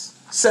sex.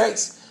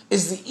 Sex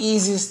is the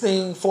easiest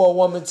thing for a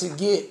woman to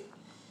get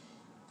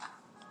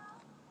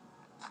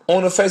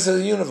on the face of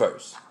the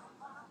universe.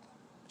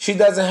 She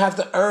doesn't have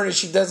to earn it.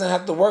 She doesn't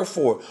have to work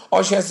for it.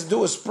 All she has to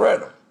do is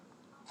spread them.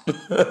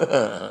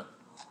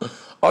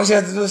 All she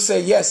has to do is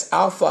say, yes,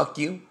 I'll fuck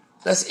you.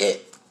 That's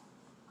it.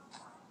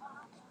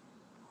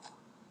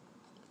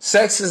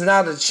 Sex is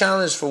not a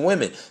challenge for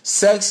women.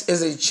 Sex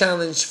is a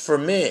challenge for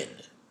men.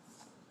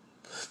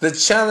 The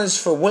challenge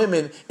for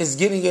women is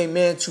getting a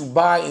man to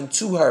buy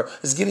into her,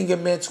 is getting a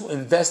man to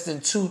invest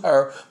into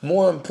her.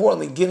 More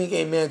importantly, getting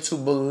a man to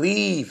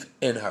believe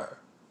in her.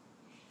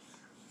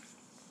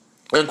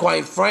 And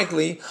quite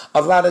frankly,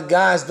 a lot of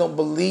guys don't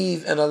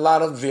believe in a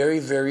lot of very,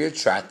 very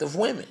attractive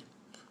women.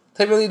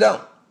 They really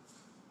don't.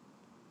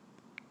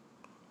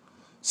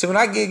 See, when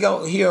I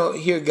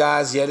hear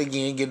guys yet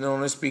again getting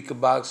on the speaker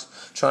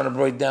box trying to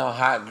break down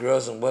hot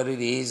girls and what it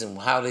is and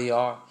how they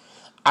are,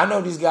 I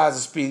know these guys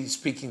are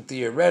speaking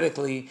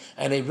theoretically,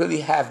 and they really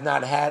have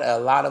not had a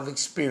lot of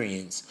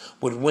experience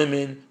with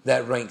women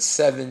that rank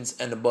 7s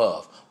and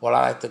above, what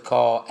I like to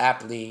call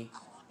aptly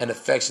and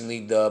affectionately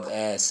dubbed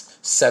as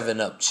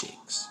 7-up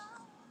chicks.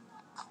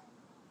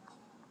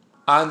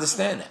 I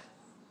understand that.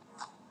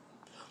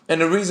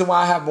 And the reason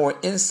why I have more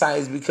insight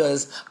is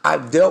because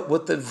I've dealt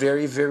with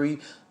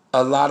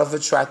a lot of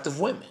attractive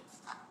women.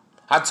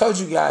 I told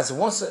you guys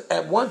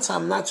at one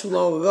time, not too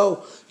long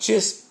ago,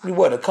 just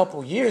a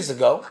couple years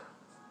ago,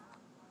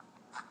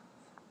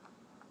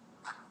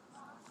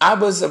 I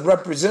was a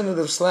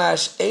representative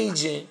 /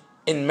 agent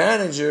and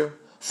manager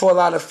for a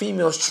lot of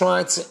females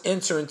trying to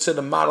enter into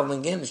the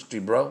modeling industry,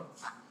 bro.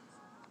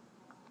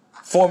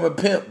 Former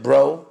pimp,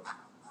 bro.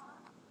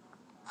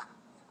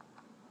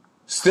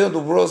 Still the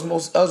world's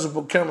most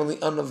eligible,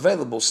 currently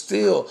unavailable.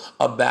 Still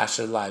a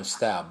bachelor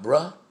lifestyle,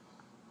 bruh.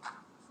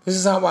 This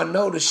is how I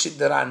know the shit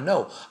that I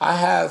know. I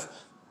have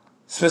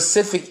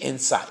specific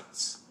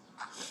insights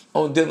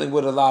on dealing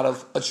with a lot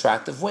of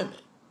attractive women.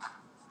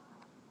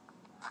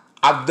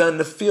 I've done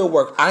the field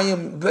work.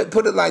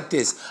 Put it like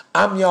this,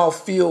 I'm y'all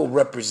field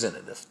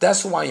representative.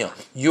 That's who I am.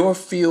 Your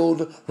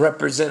field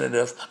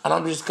representative, and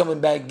I'm just coming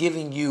back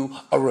giving you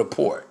a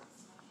report.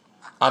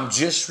 I'm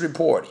just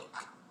reporting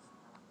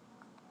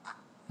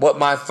what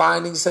my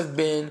findings have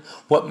been,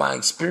 what my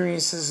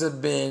experiences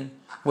have been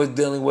with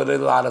dealing with a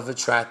lot of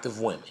attractive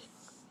women.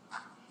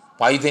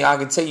 Why you think I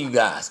can tell you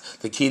guys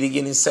the key to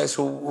getting sex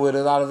with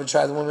a lot of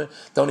attractive women?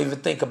 Don't even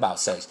think about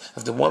sex.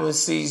 If the woman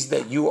sees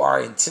that you are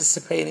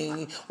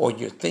anticipating or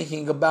you're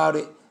thinking about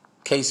it,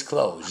 case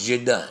closed.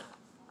 You're done.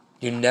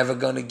 You're never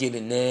going to get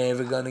it.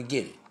 Never going to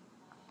get it.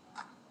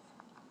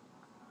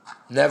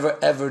 Never,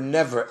 ever,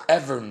 never,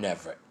 ever,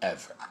 never,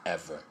 ever,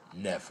 ever,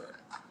 never.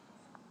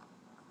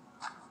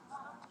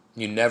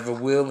 You never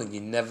will, and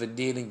you never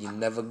did, and you're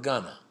never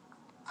gonna.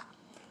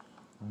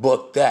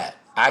 Book that.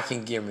 I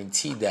can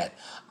guarantee that.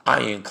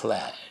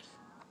 Ironclad.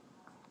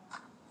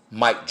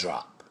 Mic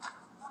drop.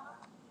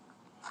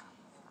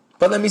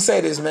 But let me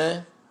say this,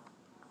 man.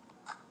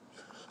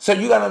 So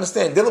you gotta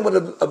understand, dealing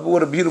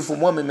with a beautiful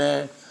woman,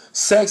 man,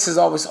 sex is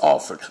always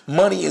offered.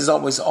 Money is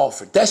always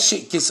offered. That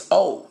shit gets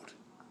old.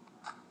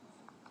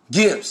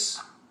 Gifts,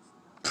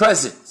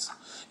 presents,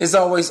 is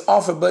always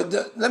offered. But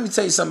let me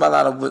tell you something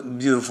about a lot of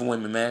beautiful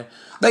women, man.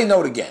 They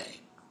know the game.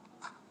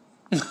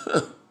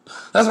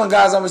 That's why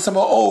guys always talk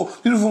about, oh,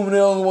 beautiful women,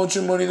 they only want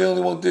your money, they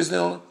only want this,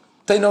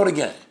 they know the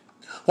game.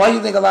 Why do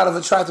you think a lot of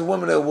attractive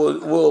women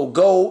will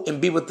go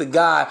and be with the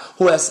guy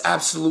who has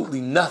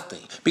absolutely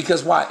nothing?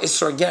 Because why? It's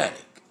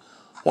organic.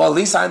 Well, at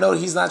least I know that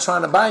he's not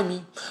trying to buy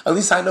me. At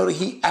least I know that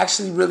he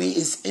actually really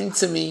is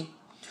into me.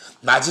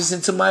 Not just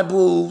into my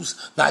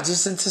boobs, not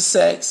just into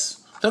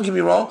sex. Don't get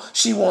me wrong,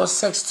 she wants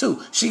sex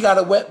too. She got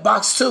a wet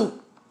box too.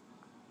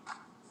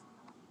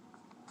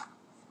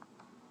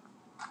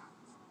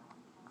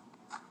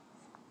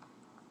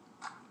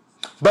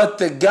 But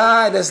the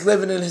guy that's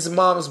living in his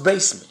mom's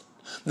basement,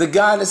 the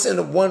guy that's in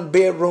a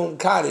 1-bedroom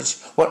cottage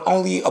with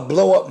only a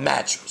blow-up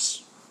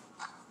mattress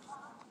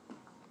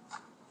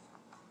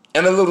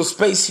and a little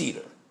space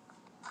heater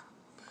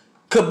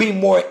could be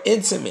more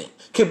intimate,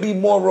 could be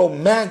more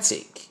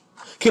romantic,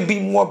 could be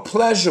more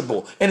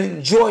pleasurable and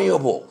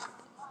enjoyable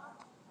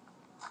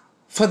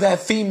for that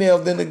female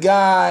than the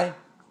guy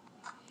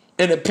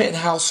in a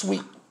penthouse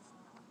suite,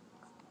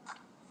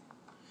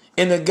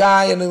 and the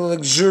guy in a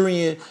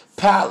luxuriant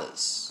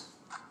palace,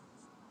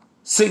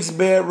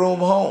 6-bedroom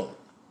home.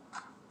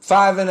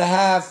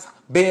 5.5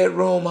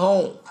 bedroom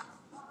home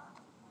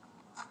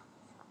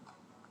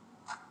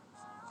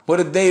with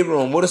a day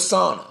room, with a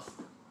sauna,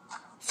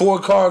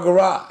 4-car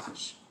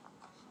garage.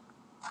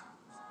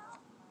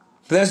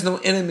 There's no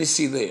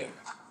intimacy there.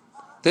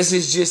 This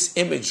is just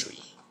imagery.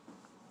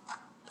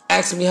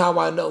 Ask me how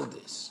I know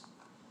this.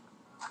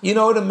 You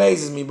know, it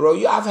amazes me,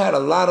 bro. I've had a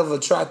lot of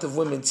attractive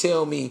women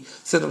tell me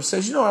to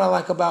themselves, you know what I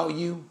like about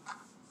you?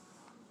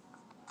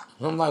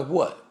 And I'm like,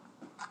 what?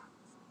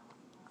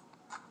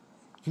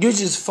 You're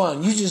just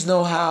fun. You just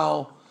know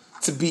how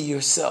to be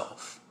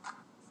yourself.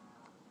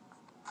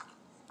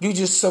 You're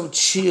just so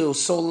chill,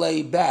 so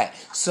laid back,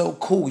 so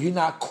cool. You're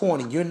not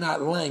corny. You're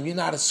not lame. You're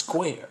not a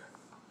square.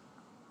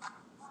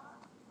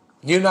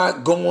 You're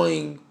not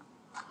going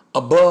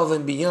above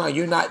and beyond.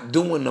 You're not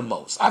doing the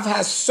most. I've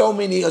had so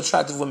many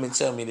attractive women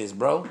tell me this,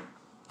 bro.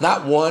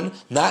 Not one,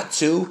 not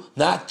two,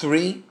 not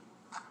three.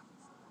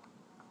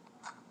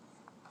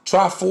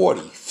 Try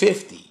 40,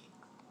 50,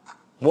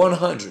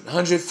 100,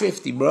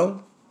 150,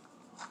 bro.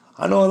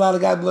 I know a lot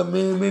of guys be like,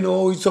 man,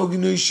 always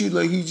talking this shit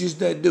like he's just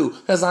that dude.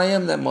 Because I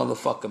am that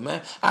motherfucker,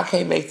 man. I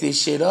can't make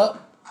this shit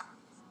up.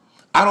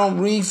 I don't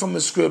read from a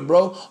script,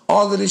 bro.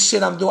 All of this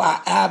shit I'm doing, I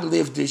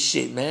ad-lib this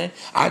shit, man.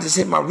 I just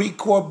hit my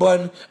record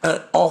button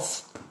and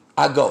off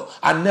I go.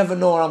 I never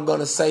know what I'm going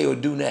to say or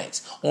do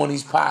next on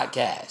these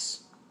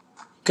podcasts.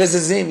 Because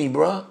it's in me,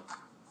 bro.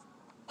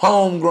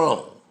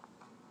 Homegrown.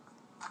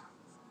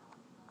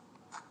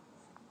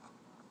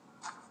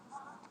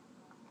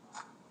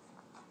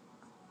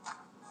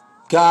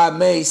 God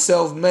made,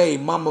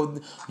 self-made.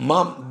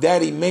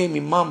 Daddy made me,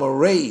 mama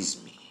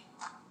raised me.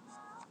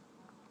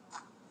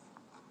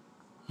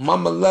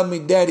 Mama loved me,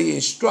 daddy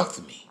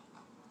instructed me.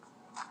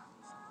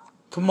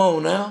 Come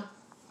on now.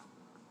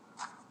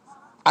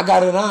 I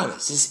got it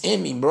honest. It's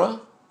in me,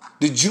 bro.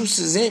 The juice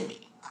is in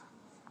me.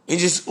 It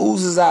just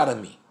oozes out of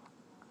me.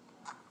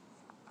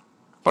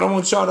 But I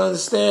want y'all to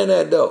understand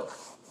that, though.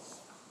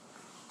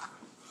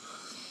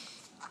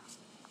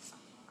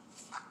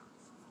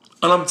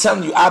 And I'm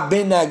telling you, I've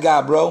been that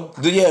guy, bro.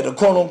 The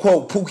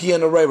quote-unquote Pookie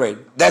and the Ray Ray.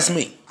 That's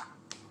me.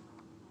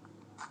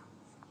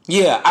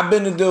 Yeah, I've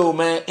been the dude,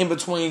 man, in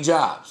between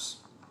jobs.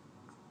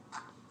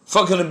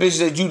 Fucking the bitch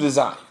that you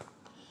desire.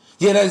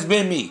 Yeah, that's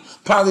been me.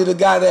 Probably the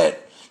guy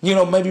that,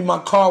 maybe my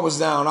car was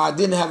down. Or I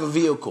didn't have a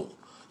vehicle.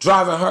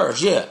 Driving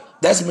hers. Yeah,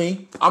 that's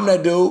me. I'm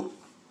that dude.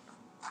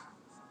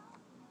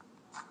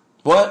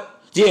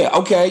 What? Yeah,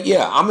 okay,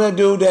 yeah. I'm that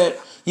dude that,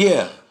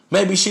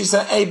 maybe she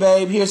said, hey,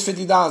 babe, here's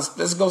 $50.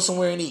 Let's go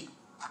somewhere and eat.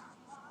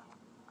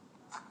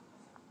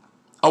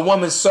 A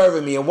woman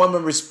serving me. A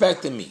woman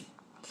respecting me.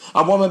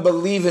 A woman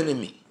believing in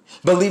me.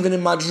 Believing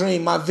in my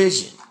dream, my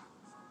vision.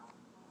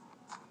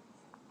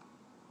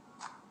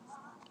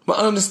 But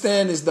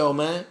understand this, though,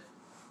 man.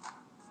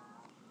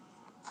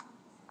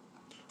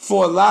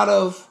 For a lot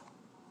of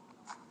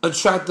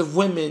attractive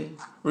women,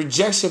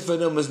 rejection for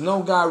them is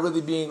no guy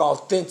really being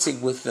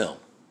authentic with them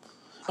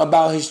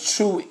about his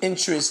true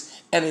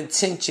interests and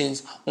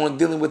intentions on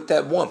dealing with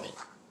that woman.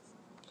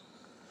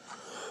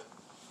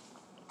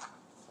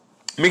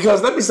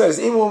 Because let me say this,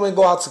 even when we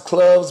go out to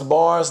clubs,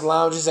 bars,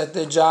 lounges at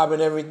their job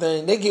and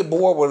everything, they get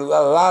bored with a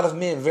lot of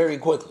men very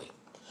quickly.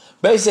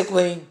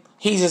 Basically,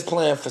 he's just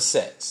playing for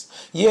sex.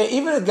 Yeah,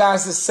 even the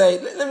guys that say,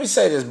 let me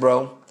say this,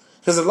 bro,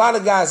 because a lot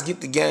of guys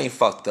get the game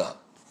fucked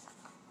up.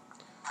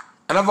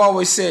 And I've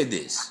always said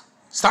this,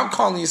 stop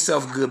calling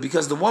yourself good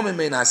because the woman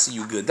may not see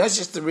you good. That's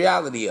just the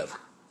reality of it.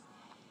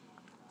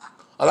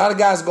 A lot of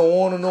guys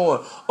go on and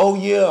on. Oh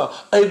yeah,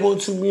 I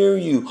want to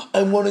marry you.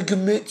 I want to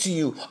commit to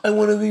you. I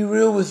want to be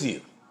real with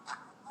you.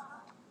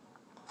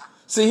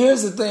 See,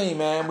 here's the thing,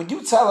 man. When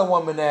you tell a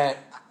woman that,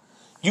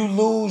 you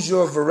lose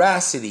your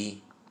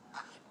veracity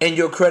and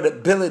your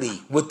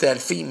credibility with that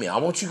female. I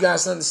want you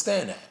guys to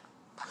understand that.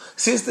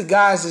 Since the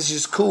guys is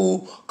just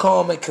cool,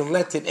 calm, and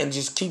collected and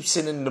just keep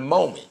sitting in the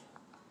moment.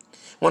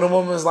 When a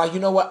woman's like,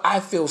 you know what, I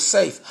feel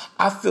safe.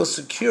 I feel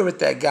secure with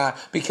that guy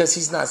because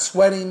he's not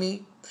sweating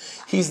me.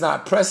 He's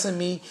not pressing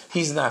me.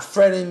 He's not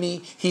fretting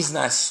me. He's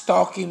not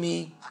stalking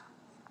me.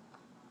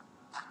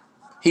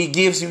 He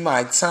gives me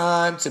my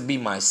time to be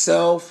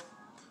myself.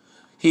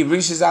 He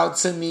reaches out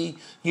to me,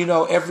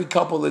 every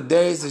couple of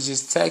days to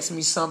just text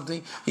me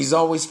something. He's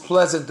always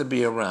pleasant to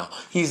be around.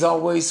 He's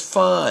always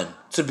fun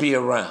to be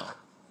around.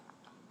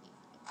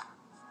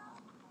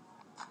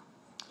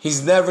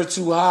 He's never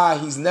too high.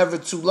 He's never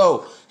too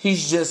low.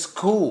 He's just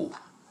cool.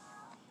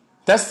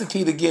 That's the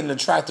key to getting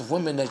attractive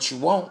women that you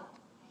want.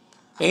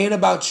 It ain't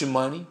about your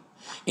money.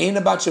 It ain't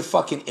about your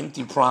fucking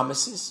empty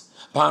promises.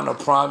 Buying no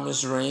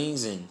promise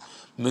rings and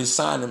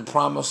signing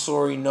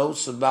promissory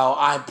notes about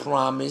I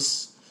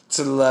promise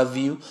to love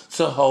you,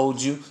 to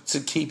hold you, to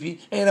keep you.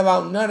 It ain't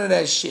about none of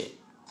that shit.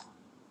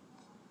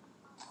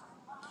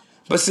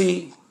 But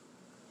see,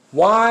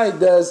 why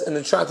does an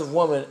attractive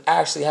woman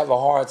actually have a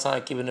hard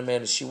time keeping the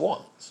man that she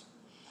wants?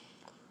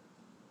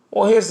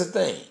 Well, here's the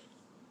thing.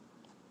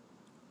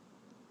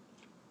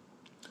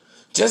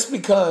 Just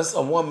because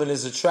a woman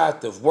is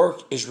attractive,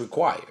 work is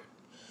required.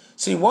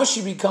 See, once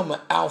you become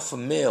an alpha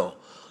male,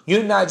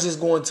 You're not just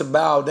going to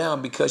bow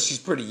down because she's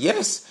pretty.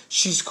 Yes,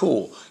 she's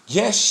cool.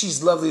 Yes,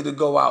 she's lovely to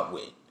go out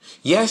with.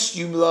 Yes,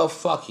 you love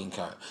fucking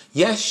her.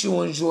 Yes,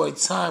 you enjoy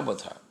time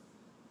with her.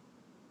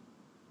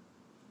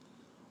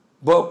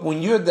 But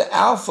when you're the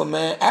alpha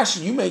man,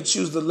 actually you may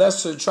choose the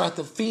lesser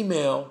attractive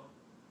female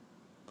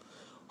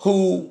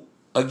who,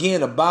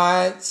 again,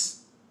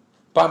 abides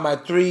by my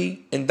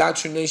 3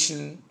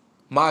 indoctrination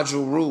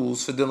module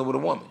rules for dealing with a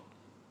woman.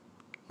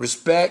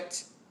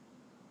 Respect,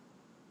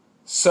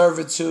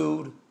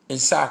 servitude, and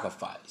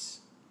sacrifice.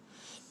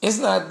 It's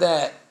not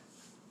that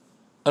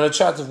an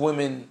attractive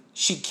woman,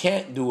 she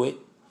can't do it,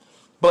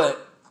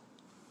 but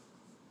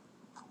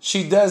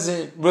she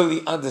doesn't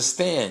really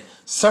understand.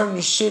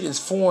 Certain shit is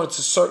foreign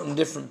to certain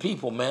different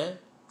people, man.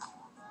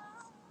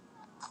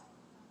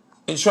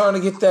 And trying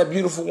to get that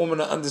beautiful woman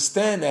to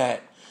understand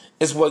that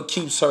is what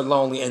keeps her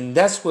lonely. And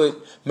that's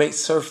what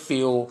makes her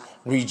feel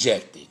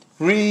rejected.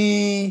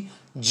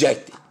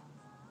 Rejected.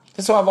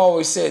 That's why I've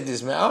always said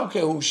this, man. I don't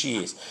care who she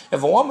is.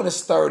 If a woman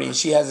is 30 and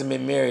she hasn't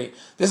been married,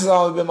 this has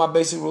always been my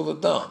basic rule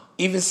of thumb.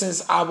 Even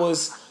since I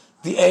was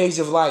the age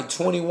of like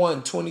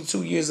 21,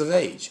 22 years of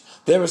age,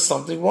 there is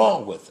something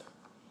wrong with her.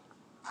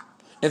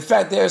 In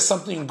fact, there is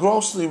something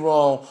grossly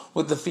wrong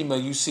with the female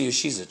you see her.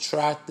 She's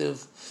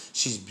attractive.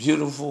 She's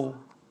beautiful.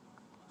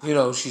 You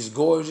know, she's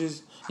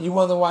gorgeous. And you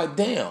wonder why,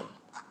 damn,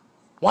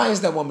 why is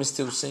that woman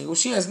still single?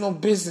 She has no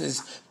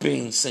business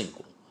being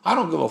single. I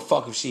don't give a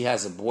fuck if she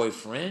has a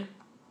boyfriend.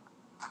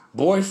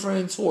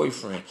 Boyfriend,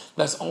 toyfriend.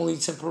 That's only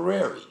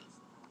temporary.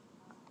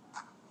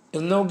 If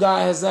no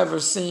guy has ever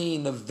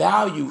seen the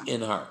value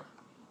in her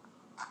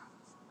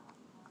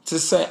to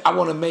say, I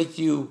want to make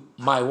you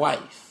my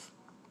wife.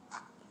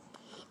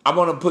 I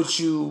want to put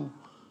you,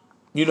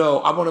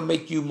 I want to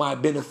make you my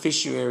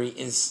beneficiary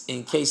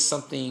in case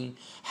something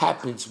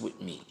happens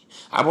with me.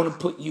 I want to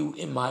put you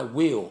in my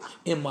will,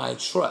 in my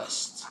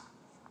trust.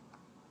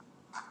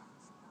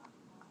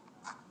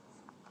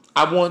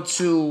 I want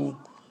to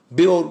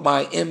build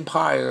my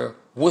empire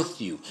with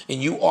you, and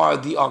you are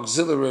the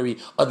auxiliary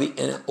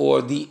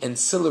or the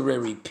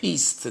ancillary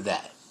piece to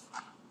that.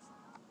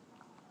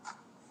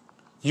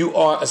 You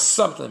are a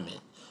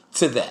supplement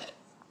to that.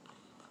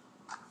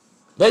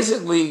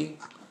 Basically,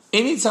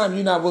 anytime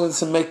you're not willing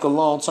to make a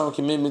long-term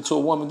commitment to a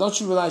woman, don't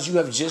you realize you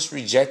have just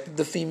rejected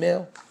the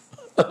female?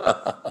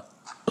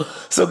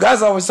 So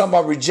guys always talk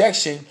about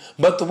rejection,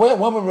 but the way a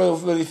woman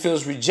really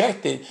feels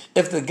rejected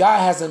if the guy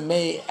hasn't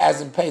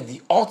paid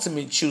the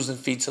ultimate choosing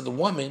fee to the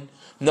woman,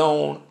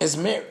 known as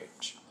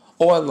marriage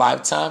or a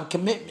lifetime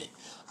commitment.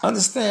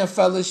 Understand,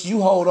 fellas,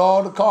 you hold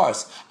all the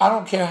cards. I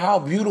don't care how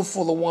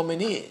beautiful a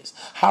woman is,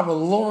 how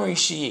alluring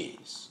she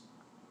is.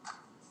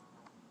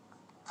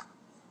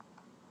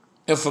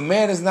 If a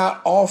man is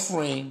not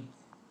offering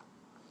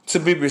to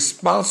be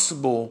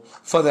responsible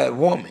for that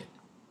woman,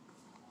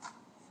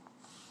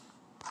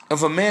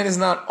 if a man is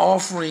not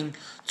offering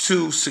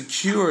to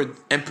secure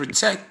and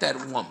protect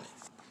that woman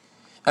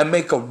and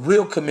make a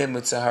real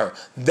commitment to her,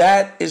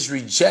 that is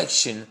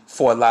rejection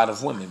for a lot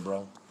of women,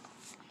 bro.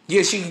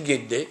 Yeah, she can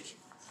get dick.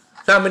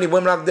 How many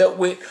women I've dealt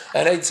with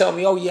and they tell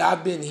me, oh yeah,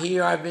 I've been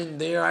here, I've been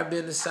there, I've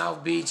been to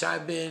South Beach,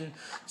 I've been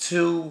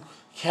to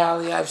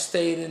Cali, I've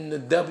stayed in the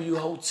W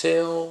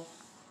Hotel,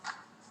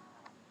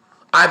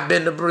 I've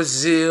been to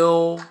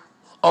Brazil.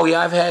 Oh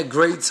yeah, I've had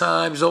great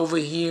times over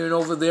here and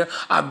over there.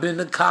 I've been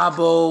to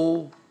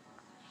Cabo.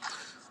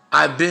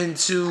 I've been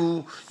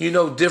to,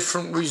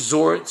 different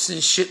resorts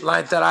and shit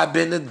like that. I've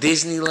been to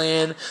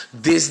Disneyland,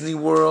 Disney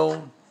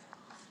World.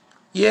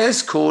 Yeah,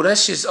 it's cool. That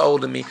shit's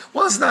old to me.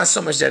 Well, it's not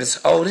so much that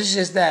it's old. It's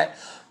just that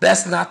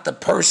that's not the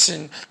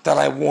person that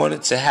I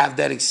wanted to have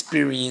that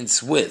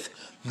experience with.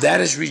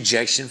 That is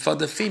rejection for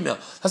the female.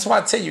 That's why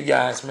I tell you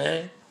guys,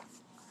 man.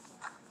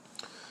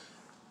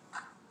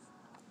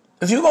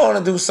 If you're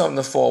going to do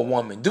something for a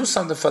woman, do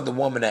something for the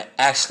woman that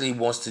actually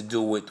wants to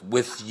do it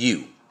with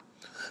you.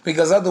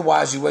 Because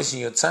otherwise you're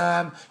wasting your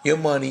time, your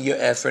money, your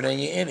effort, and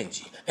your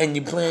energy. And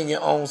you're playing your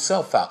own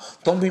self out.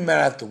 Don't be mad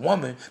at the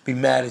woman, be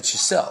mad at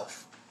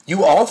yourself.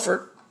 You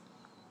offered.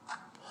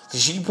 Did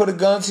she put a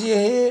gun to your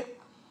head?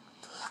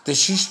 Did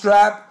she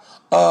strap,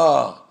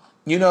 a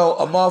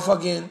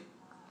motherfucking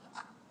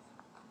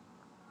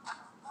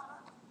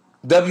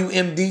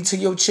WMD to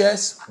your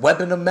chest?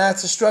 Weapon of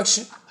mass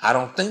destruction? I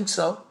don't think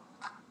so.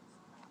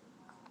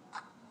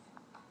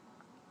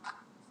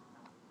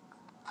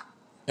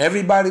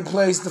 Everybody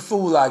plays the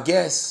fool, I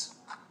guess.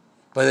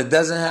 But it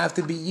doesn't have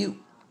to be you.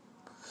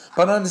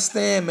 But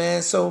understand,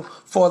 man, so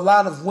for a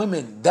lot of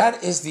women,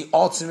 that is the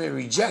ultimate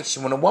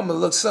rejection. When a woman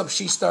looks up,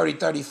 she's 30,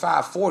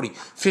 35, 40,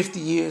 50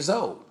 years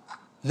old.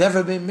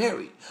 Never been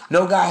married.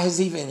 No guy has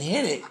even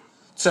hinted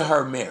to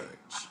her marriage.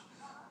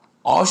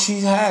 All she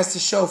has to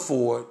show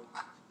for it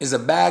is a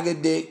bag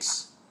of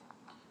dicks,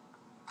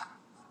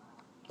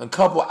 a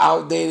couple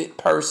outdated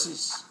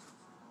purses,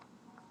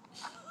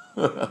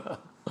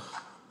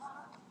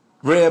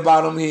 red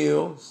bottom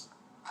heels,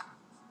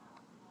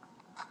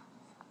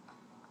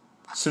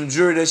 some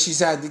jewelry that she's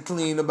had to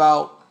clean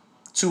about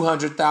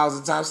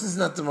 200,000 times. There's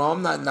nothing wrong.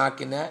 I'm not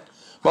knocking that.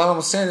 But what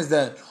I'm saying is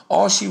that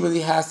all she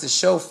really has to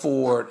show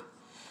for it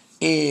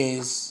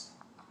is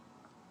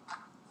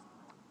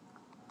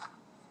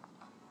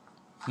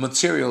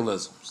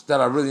materialisms that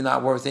are really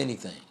not worth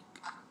anything.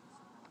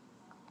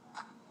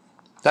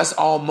 That's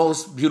all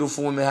most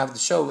beautiful women have to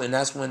show, and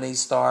that's when they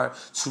start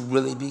to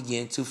really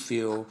begin to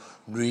feel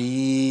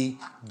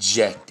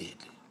rejected.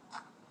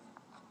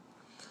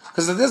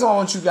 Because this is what I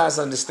want you guys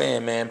to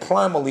understand, man.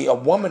 Primarily, a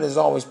woman is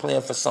always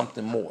playing for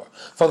something more.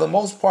 For the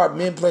most part,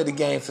 men play the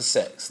game for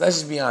sex. Let's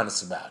just be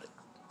honest about it.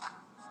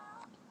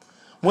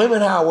 Women,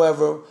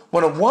 however,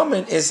 when a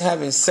woman is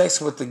having sex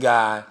with the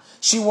guy,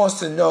 she wants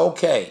to know,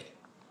 okay,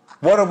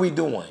 what are we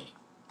doing?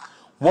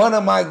 What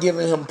am I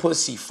giving him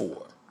pussy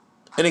for?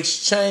 In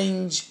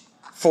exchange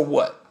for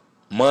what?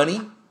 Money,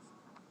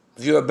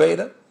 if you're a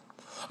beta?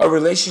 A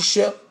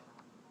relationship,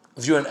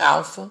 if you're an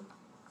alpha?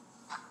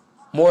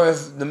 More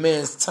of the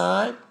man's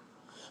time?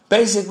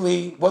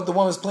 Basically, what the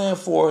woman's playing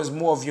for is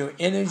more of your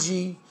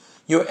energy,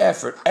 your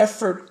effort.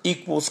 Effort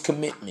equals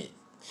commitment.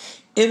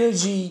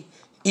 Energy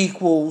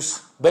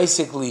equals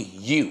basically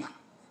you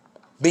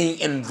being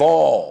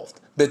involved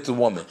with the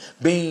woman,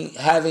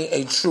 having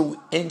a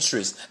true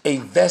interest, a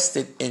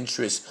vested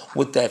interest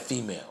with that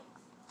female.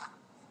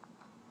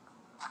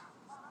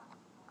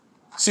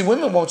 See,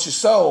 women want your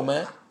soul,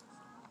 man.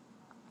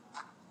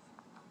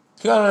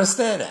 You gotta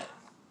understand that.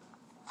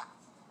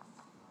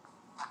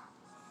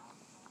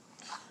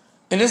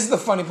 And this is the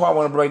funny part I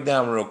want to break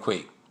down real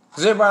quick.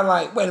 Because everybody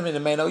like, wait a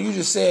minute, man. No, you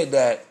just said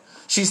that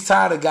she's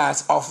tired of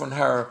guys offering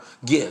her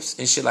gifts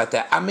and shit like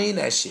that. I mean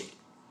that shit.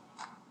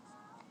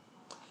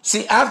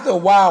 See, after a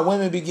while,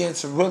 women begin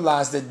to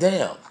realize that,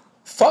 damn,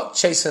 fuck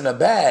chasing a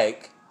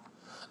bag.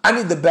 I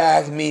need to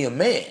bag me a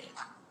man.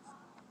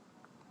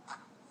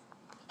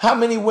 How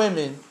many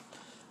women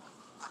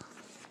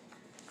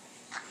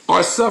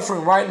are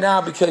suffering right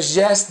now because,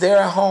 yes, they're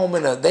at home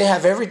and they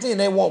have everything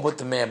they want with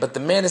the man, but the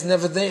man is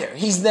never there.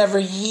 He's never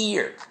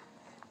here.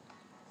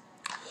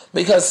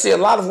 Because, see, a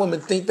lot of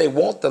women think they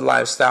want the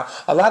lifestyle.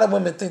 A lot of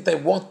women think they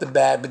want the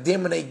bag, but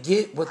then when they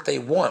get what they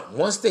want,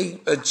 once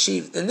they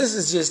achieve, and this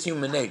is just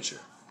human nature.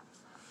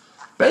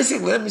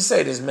 Basically, let me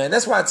say this, man.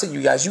 That's why I tell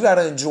you guys, you got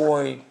to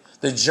enjoy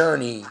the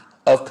journey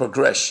of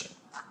progression.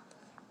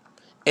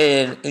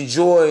 And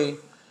enjoy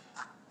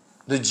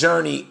the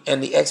journey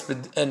and the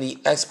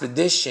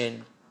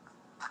expedition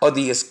or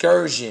the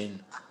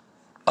excursion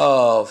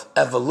of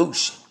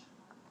evolution.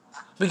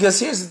 Because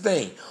here's the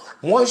thing.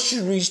 Once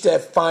you reach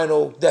that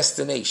final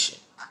destination,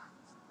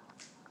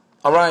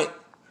 all right,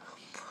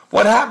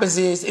 what happens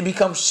is it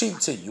becomes cheap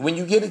to you. When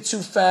you get it too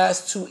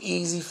fast, too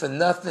easy, for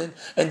nothing,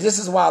 and this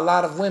is why a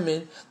lot of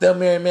women, they'll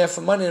marry a man for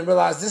money and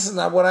realize this is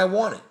not what I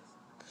wanted.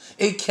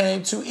 It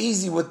came too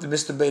easy with the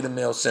Mr. Beta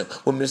Male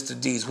Simp, with Mr.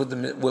 D's, with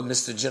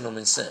Mr.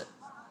 Gentleman Simp.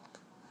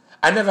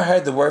 I never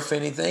heard the word for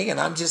anything, and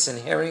I'm just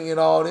inheriting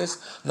all this.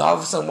 And all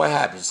of a sudden, what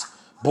happens?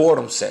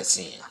 Boredom sets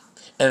in.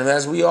 And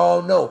as we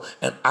all know,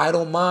 an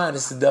idle mind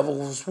is the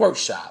devil's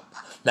workshop.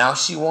 Now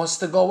she wants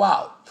to go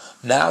out.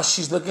 Now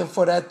she's looking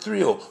for that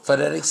thrill, for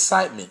that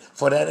excitement,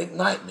 for that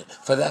ignitement,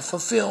 for that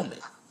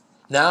fulfillment.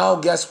 Now,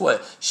 guess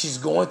what? She's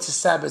going to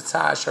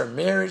sabotage her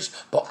marriage,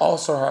 but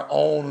also her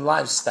own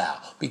lifestyle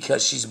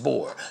because she's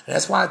bored. And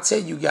that's why I tell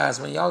you guys,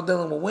 when y'all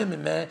dealing with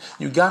women, man,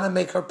 you got to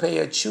make her pay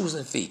a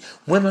choosing fee.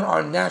 Women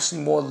are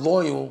naturally more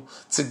loyal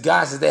to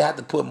guys that they have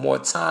to put more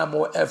time,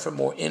 more effort,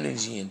 more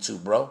energy into,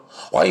 bro.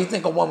 Why do you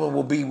think a woman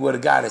will be with a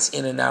guy that's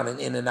in and out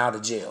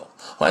of jail?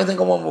 Why do you think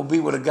a woman will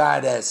be with a guy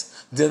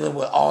that's dealing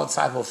with all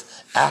type of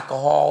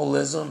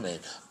alcoholism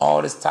and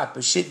all this type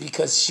of shit?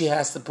 Because she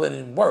has to put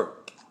in work.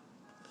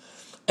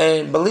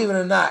 And believe it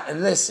or not,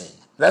 and listen,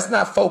 let's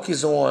not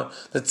focus on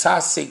the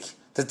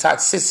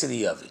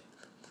toxicity of it.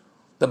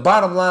 The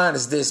bottom line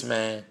is this,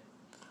 man.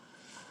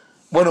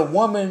 When a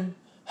woman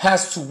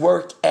has to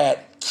work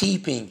at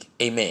keeping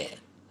a man,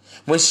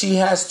 when she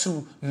has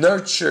to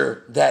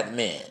nurture that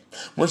man,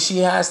 when she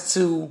has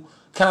to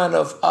kind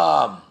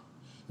of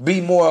be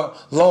more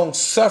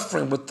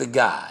long-suffering with the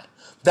guy,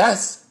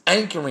 that's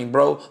anchoring,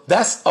 bro.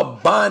 That's a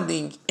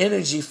bonding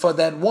energy for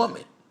that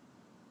woman.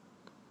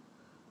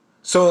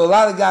 So a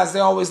lot of guys, they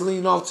always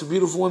lean off to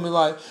beautiful women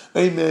like,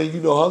 hey man,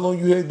 you know, how long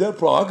you had that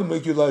problem? I can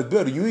make your life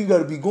better. You ain't got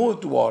to be going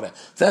through all that.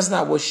 That's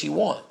not what she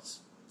wants.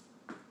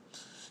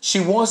 She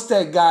wants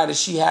that guy that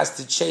she has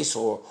to chase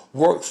or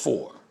work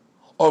for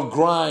or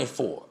grind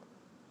for.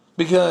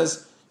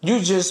 Because you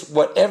just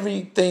what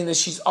everything that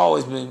she's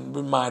always been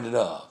reminded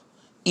of.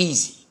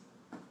 Easy.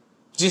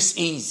 Just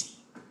easy.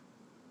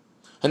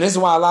 And this is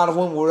why a lot of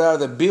women would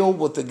rather build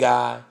with the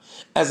guy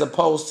as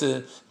opposed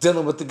to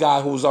dealing with the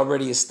guy who's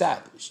already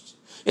established.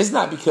 It's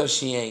not because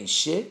she ain't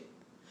shit.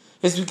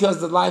 It's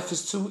because the life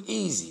is too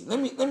easy.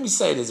 Let me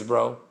say this,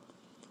 bro.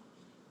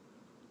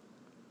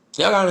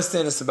 Y'all gotta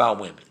understand this about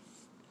women.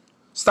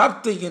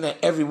 Stop thinking that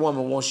every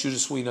woman wants you to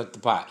sweeten up the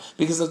pot.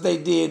 Because if they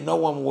did, no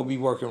woman would be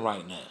working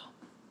right now.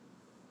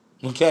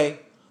 Okay?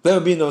 There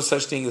would be no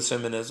such thing as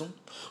feminism.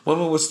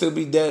 Women would still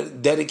be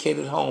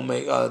dedicated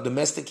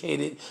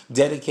domesticated,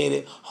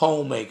 dedicated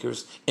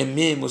homemakers, and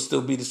men would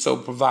still be the sole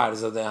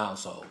providers of their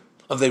household,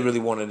 if they really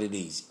wanted it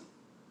easy.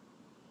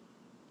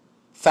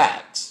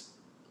 Facts.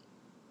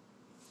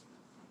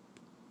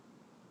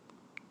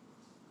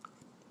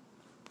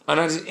 And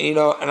I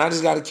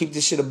just got to keep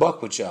this shit a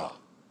buck with y'all.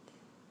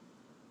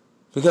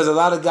 Because a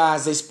lot of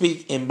guys, they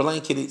speak in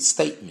blanketed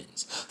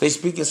statements. They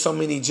speak in so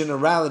many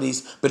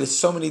generalities, but it's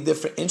so many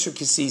different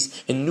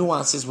intricacies and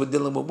nuances with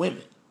dealing with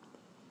women.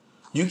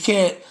 You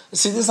can't...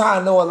 See, this is how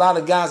I know a lot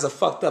of guys are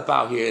fucked up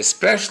out here,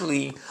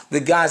 especially the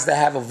guys that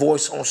have a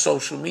voice on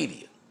social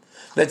media.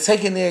 They're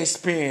taking their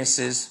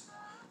experiences.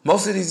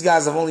 Most of these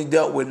guys have only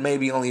dealt with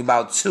maybe only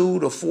about 2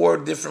 to 4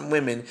 different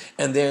women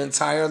in their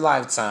entire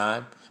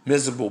lifetime.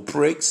 Miserable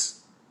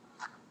pricks.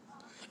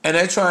 And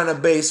they're trying to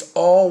base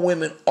all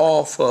women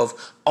off of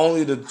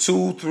only the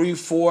 2, 3,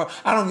 4.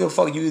 I don't give a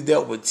fuck you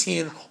dealt with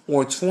 10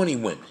 or 20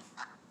 women.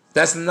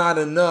 That's not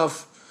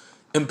enough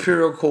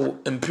empirical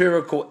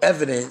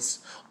evidence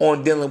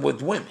on dealing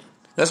with women.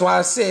 That's why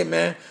I said,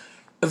 man,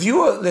 if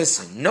you are,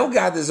 listen, no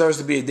guy deserves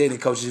to be a dating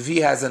coach if he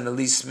hasn't at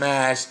least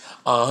smashed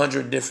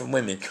 100 different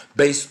women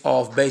based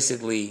off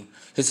basically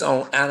his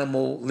own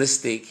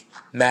animalistic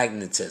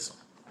magnetism.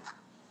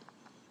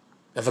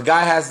 If a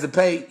guy has to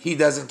pay, he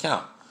doesn't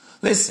count.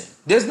 Listen,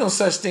 there's no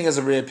such thing as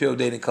a red pill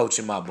dating coach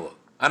in my book.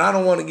 And I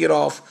don't want to get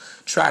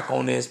off track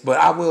on this, but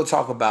I will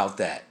talk about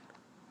that.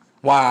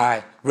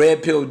 Why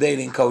red pill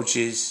dating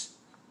coaches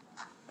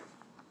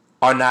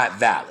are not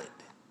valid.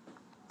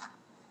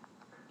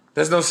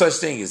 There's no such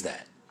thing as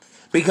that.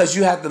 Because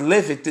you have to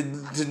live it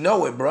to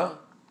know it, bro.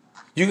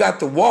 You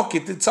got to walk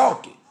it to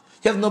talk it.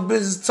 You have no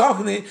business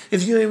talking it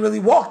if you ain't really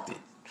walked it.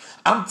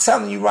 I'm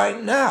telling you right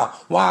now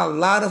why a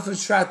lot of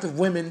attractive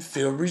women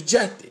feel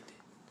rejected.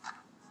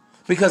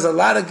 Because a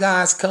lot of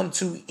guys come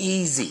too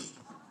easy.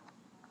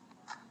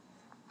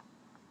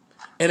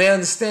 And they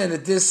understand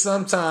that this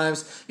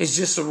sometimes is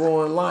just a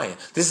roaring lion.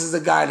 This is a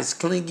guy that's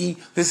clingy.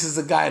 This is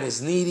a guy that's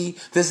needy.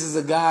 This is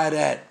a guy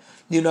that,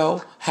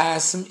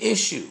 has some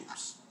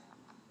issues.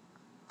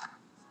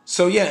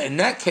 So yeah, in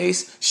that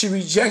case, she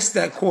rejects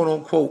that quote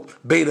unquote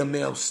beta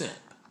male simp.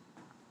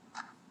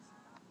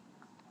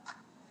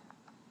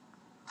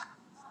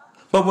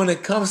 But when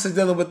it comes to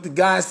dealing with the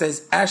guys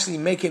that's actually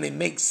making it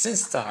make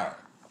sense to her,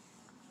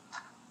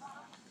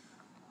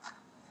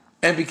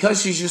 and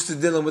because she's used to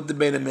dealing with the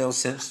beta male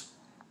simps,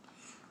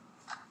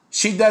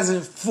 she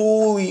doesn't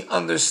fully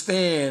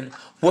understand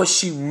what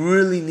she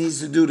really needs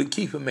to do to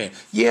keep a man.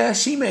 Yeah,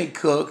 she may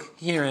cook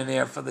here and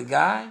there for the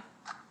guy.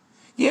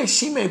 Yeah,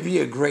 she may be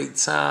a great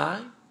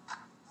time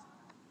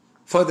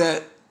for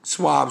that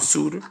suave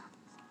suitor,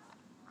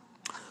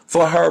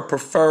 for her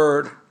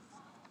preferred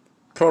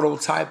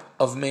prototype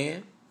of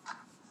man.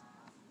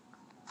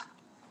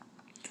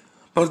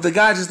 But if the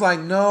guy just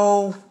like,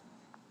 no,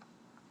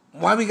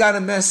 why we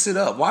gotta mess it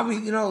up? Why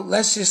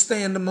let's just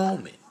stay in the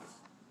moment.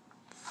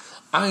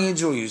 I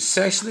enjoy you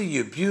sexually,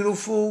 you're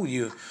beautiful,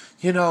 we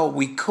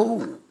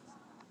cool.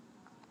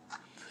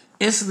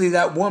 Instantly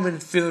that woman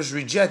feels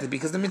rejected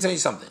because let me tell you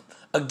something.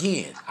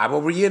 Again, I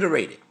will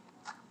reiterate it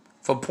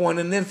for point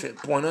of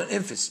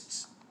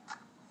emphasis.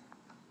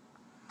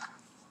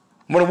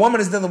 When a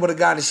woman is dealing with a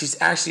guy that she's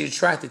actually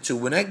attracted to,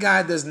 when that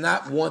guy does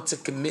not want to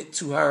commit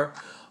to her,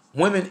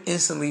 women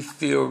instantly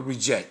feel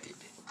rejected.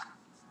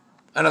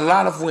 And a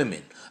lot of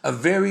women, a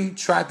very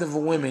attractive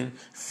women,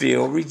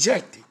 feel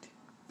rejected.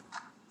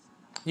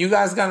 You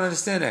guys got to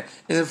understand that.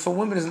 And for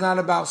women, it's not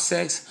about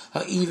sex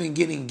or even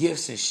getting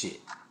gifts and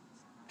shit.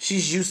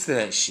 She's used to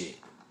that shit.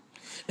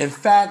 In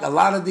fact, a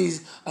lot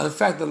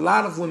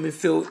of women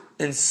feel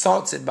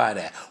insulted by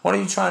that. What are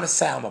you trying to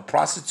say? I'm a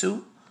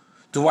prostitute?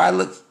 Do I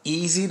look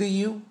easy to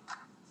you?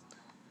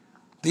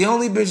 The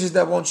only bitches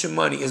that want your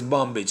money is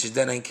bum bitches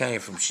that ain't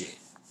came from shit.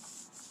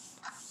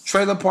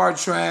 Trailer park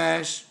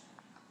trash.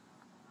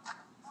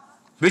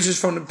 Bitches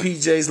from the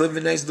PJs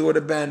living next door to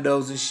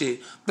bandos and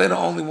shit. They're the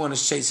only one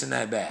that's chasing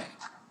that bag.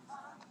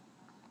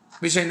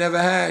 Bitch ain't never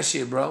had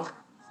shit, bro.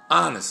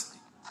 Honestly.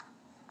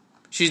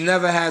 She's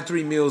never had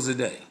 3 meals a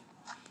day.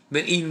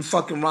 Been eating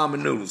fucking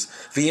ramen noodles,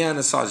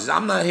 Vienna sausages.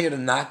 I'm not here to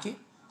knock it.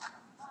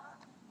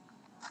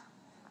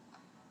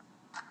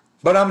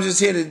 But I'm just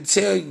here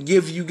to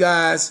give you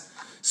guys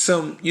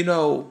some,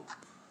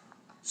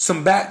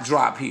 some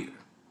backdrop here.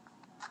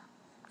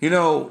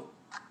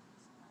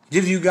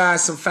 Give you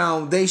guys some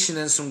foundation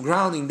and some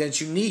grounding that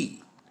you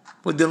need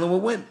for dealing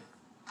with women.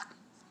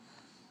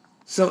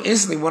 So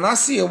instantly, when I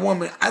see a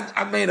woman,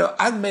 I made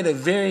a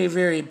very,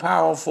 very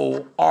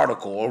powerful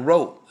article,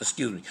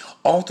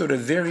 authored a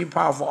very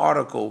powerful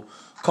article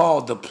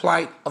called "The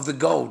Plight of the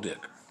Gold Digger."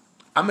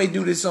 I may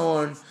do this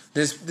on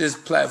this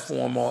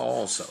platform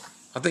also.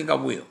 I think I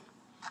will.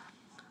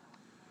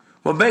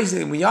 Well,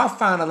 basically, when y'all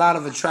find a lot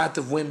of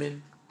attractive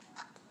women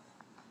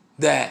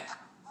that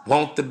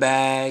want the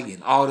bag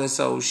and all this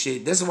old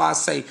shit, this is why I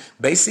say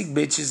basic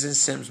bitches and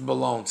simps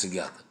belong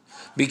together.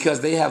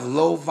 Because they have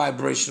low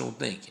vibrational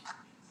thinking.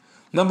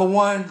 Number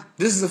one,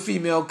 this is a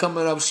female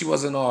coming up, she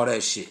wasn't all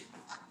that shit.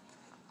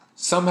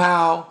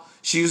 Somehow,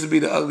 she used to be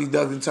the ugly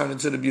duckling turned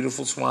into the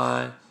beautiful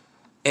swine,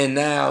 and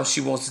now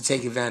she wants to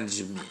take advantage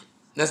of men.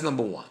 That's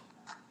number one.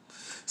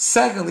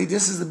 Secondly,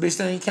 this is the bitch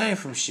that ain't came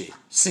from shit.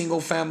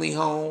 Single family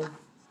home.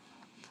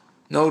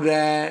 No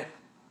dad.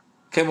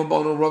 Came up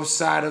on the rough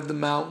side of the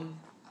mountain.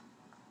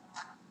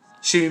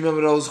 She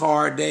remember those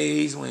hard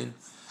days when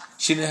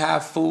she didn't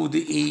have food to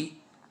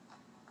eat.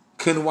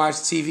 Couldn't watch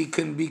TV.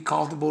 Couldn't be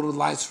comfortable. The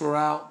lights were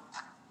out.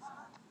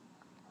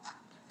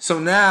 So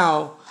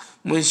now,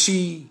 when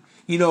she,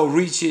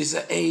 reaches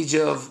an age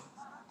of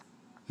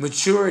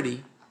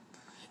maturity,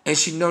 and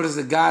she noticed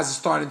the guys are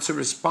starting to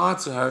respond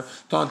to her,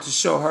 starting to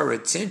show her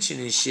attention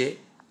and shit.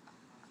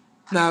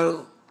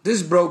 Now,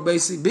 this broke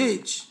basic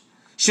bitch,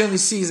 she only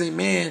sees a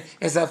man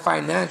as a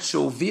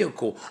financial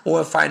vehicle or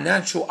a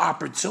financial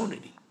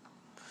opportunity.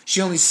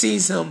 She only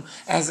sees him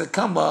as a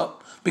come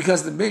up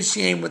because the bitch,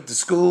 she ain't with the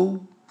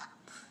school.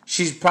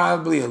 She's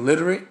probably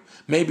illiterate.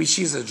 Maybe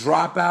she's a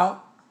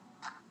dropout.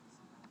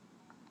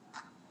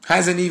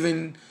 Hasn't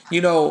even,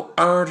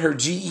 earned her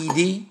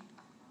GED.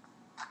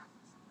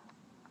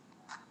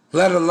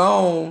 Let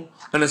alone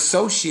an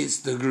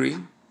associate's degree,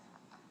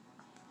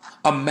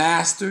 a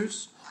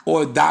master's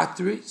or a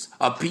doctorate,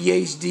 a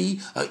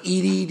PhD, a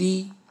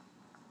EDD,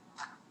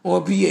 or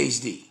a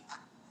PhD.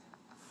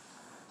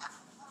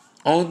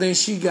 Only thing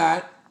she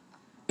got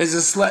is a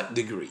slut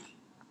degree.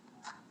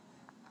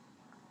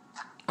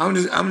 I'm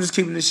just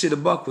keeping this shit a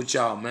buck with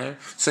y'all, man.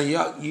 So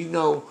y'all,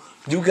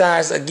 you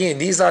guys, again,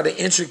 these are the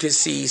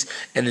intricacies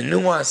and the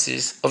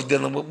nuances of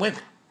dealing with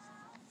women.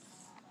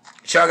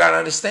 Y'all gotta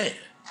understand.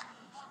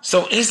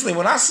 So instantly,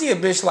 when I see a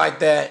bitch like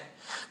that,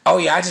 oh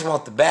yeah, I just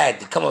want the bag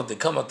to come up.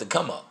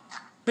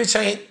 Bitch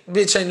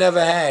ain't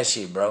never had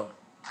shit, bro.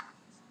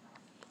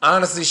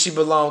 Honestly, she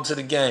belonged to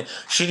the game.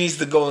 She needs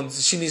to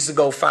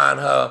go find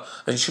her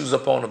and choose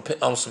up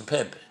on some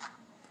pimping.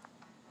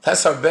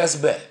 That's her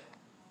best bet.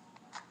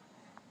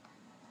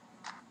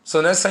 So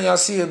next time y'all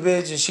see a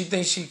bitch and she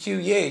thinks she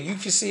cute, yeah, you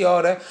can see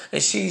all that,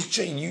 and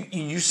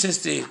you sense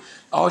that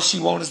all she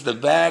wants is the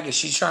bag, and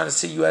she's trying to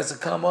see you as a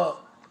come up.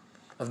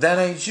 If that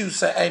ain't you,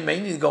 say, hey man,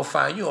 you need to go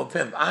find you a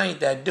pimp. I ain't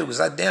that dude, because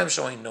I damn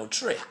sure ain't no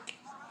trick.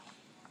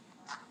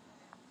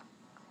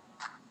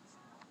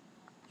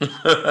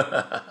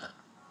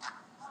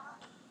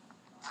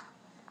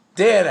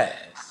 Dead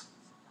ass.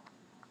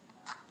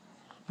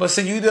 But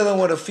see, you dealing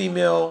with a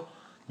female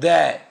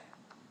that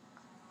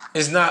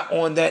is not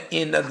on that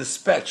end of the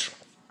spectrum.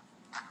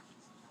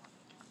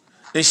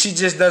 And she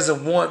just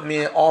doesn't want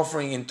men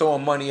offering and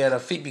throwing money at her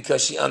feet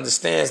because she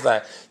understands,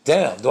 like,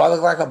 damn, do I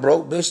look like a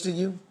broke bitch to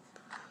you?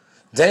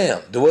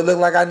 Damn, do it look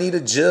like I need a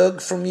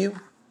jug from you?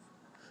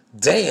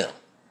 Damn,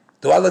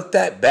 do I look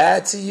that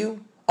bad to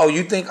you? Oh,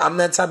 you think I'm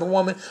that type of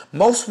woman?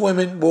 Most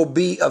women will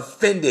be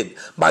offended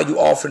by you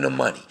offering them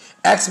money.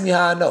 Ask me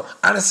how I know.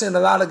 I done seen a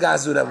lot of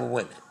guys do that with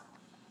women.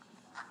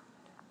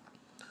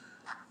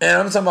 And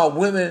I'm talking about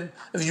women.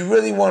 If you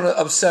really want to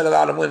upset a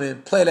lot of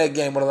women, play that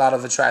game with a lot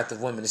of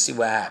attractive women to see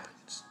what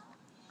happens.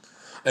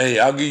 Hey,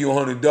 I'll give you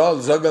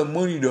 $100. I got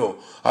money though.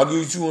 I'll give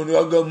you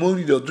 $200. I got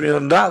money though.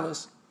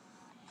 $300.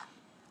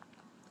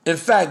 In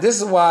fact,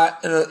 this is why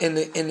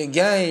in the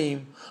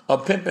game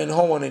of pimping,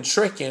 hoeing, and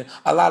tricking,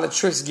 a lot of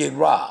tricks get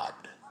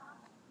robbed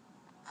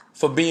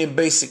for being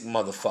basic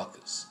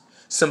motherfuckers,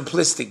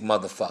 simplistic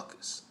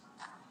motherfuckers.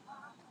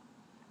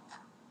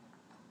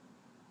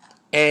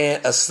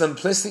 And a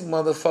simplistic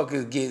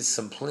motherfucker gets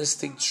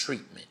simplistic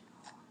treatment.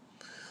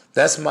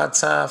 That's my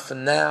time for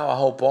now. I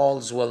hope all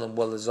is well and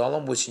well is all.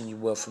 I'm wishing you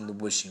well from the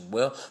wishing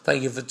well.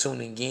 Thank you for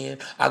tuning in.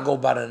 I go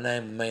by the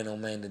name of Main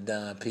on Main, the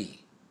Don P.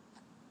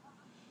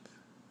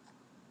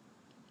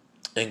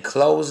 In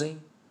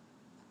closing,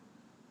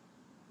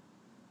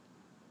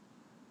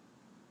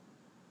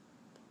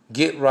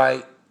 get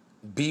right,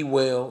 be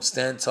well,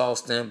 stand tall,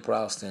 stand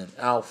proud, stand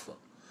alpha.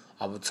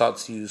 I will talk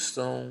to you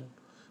soon.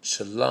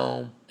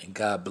 Shalom and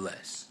God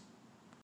bless.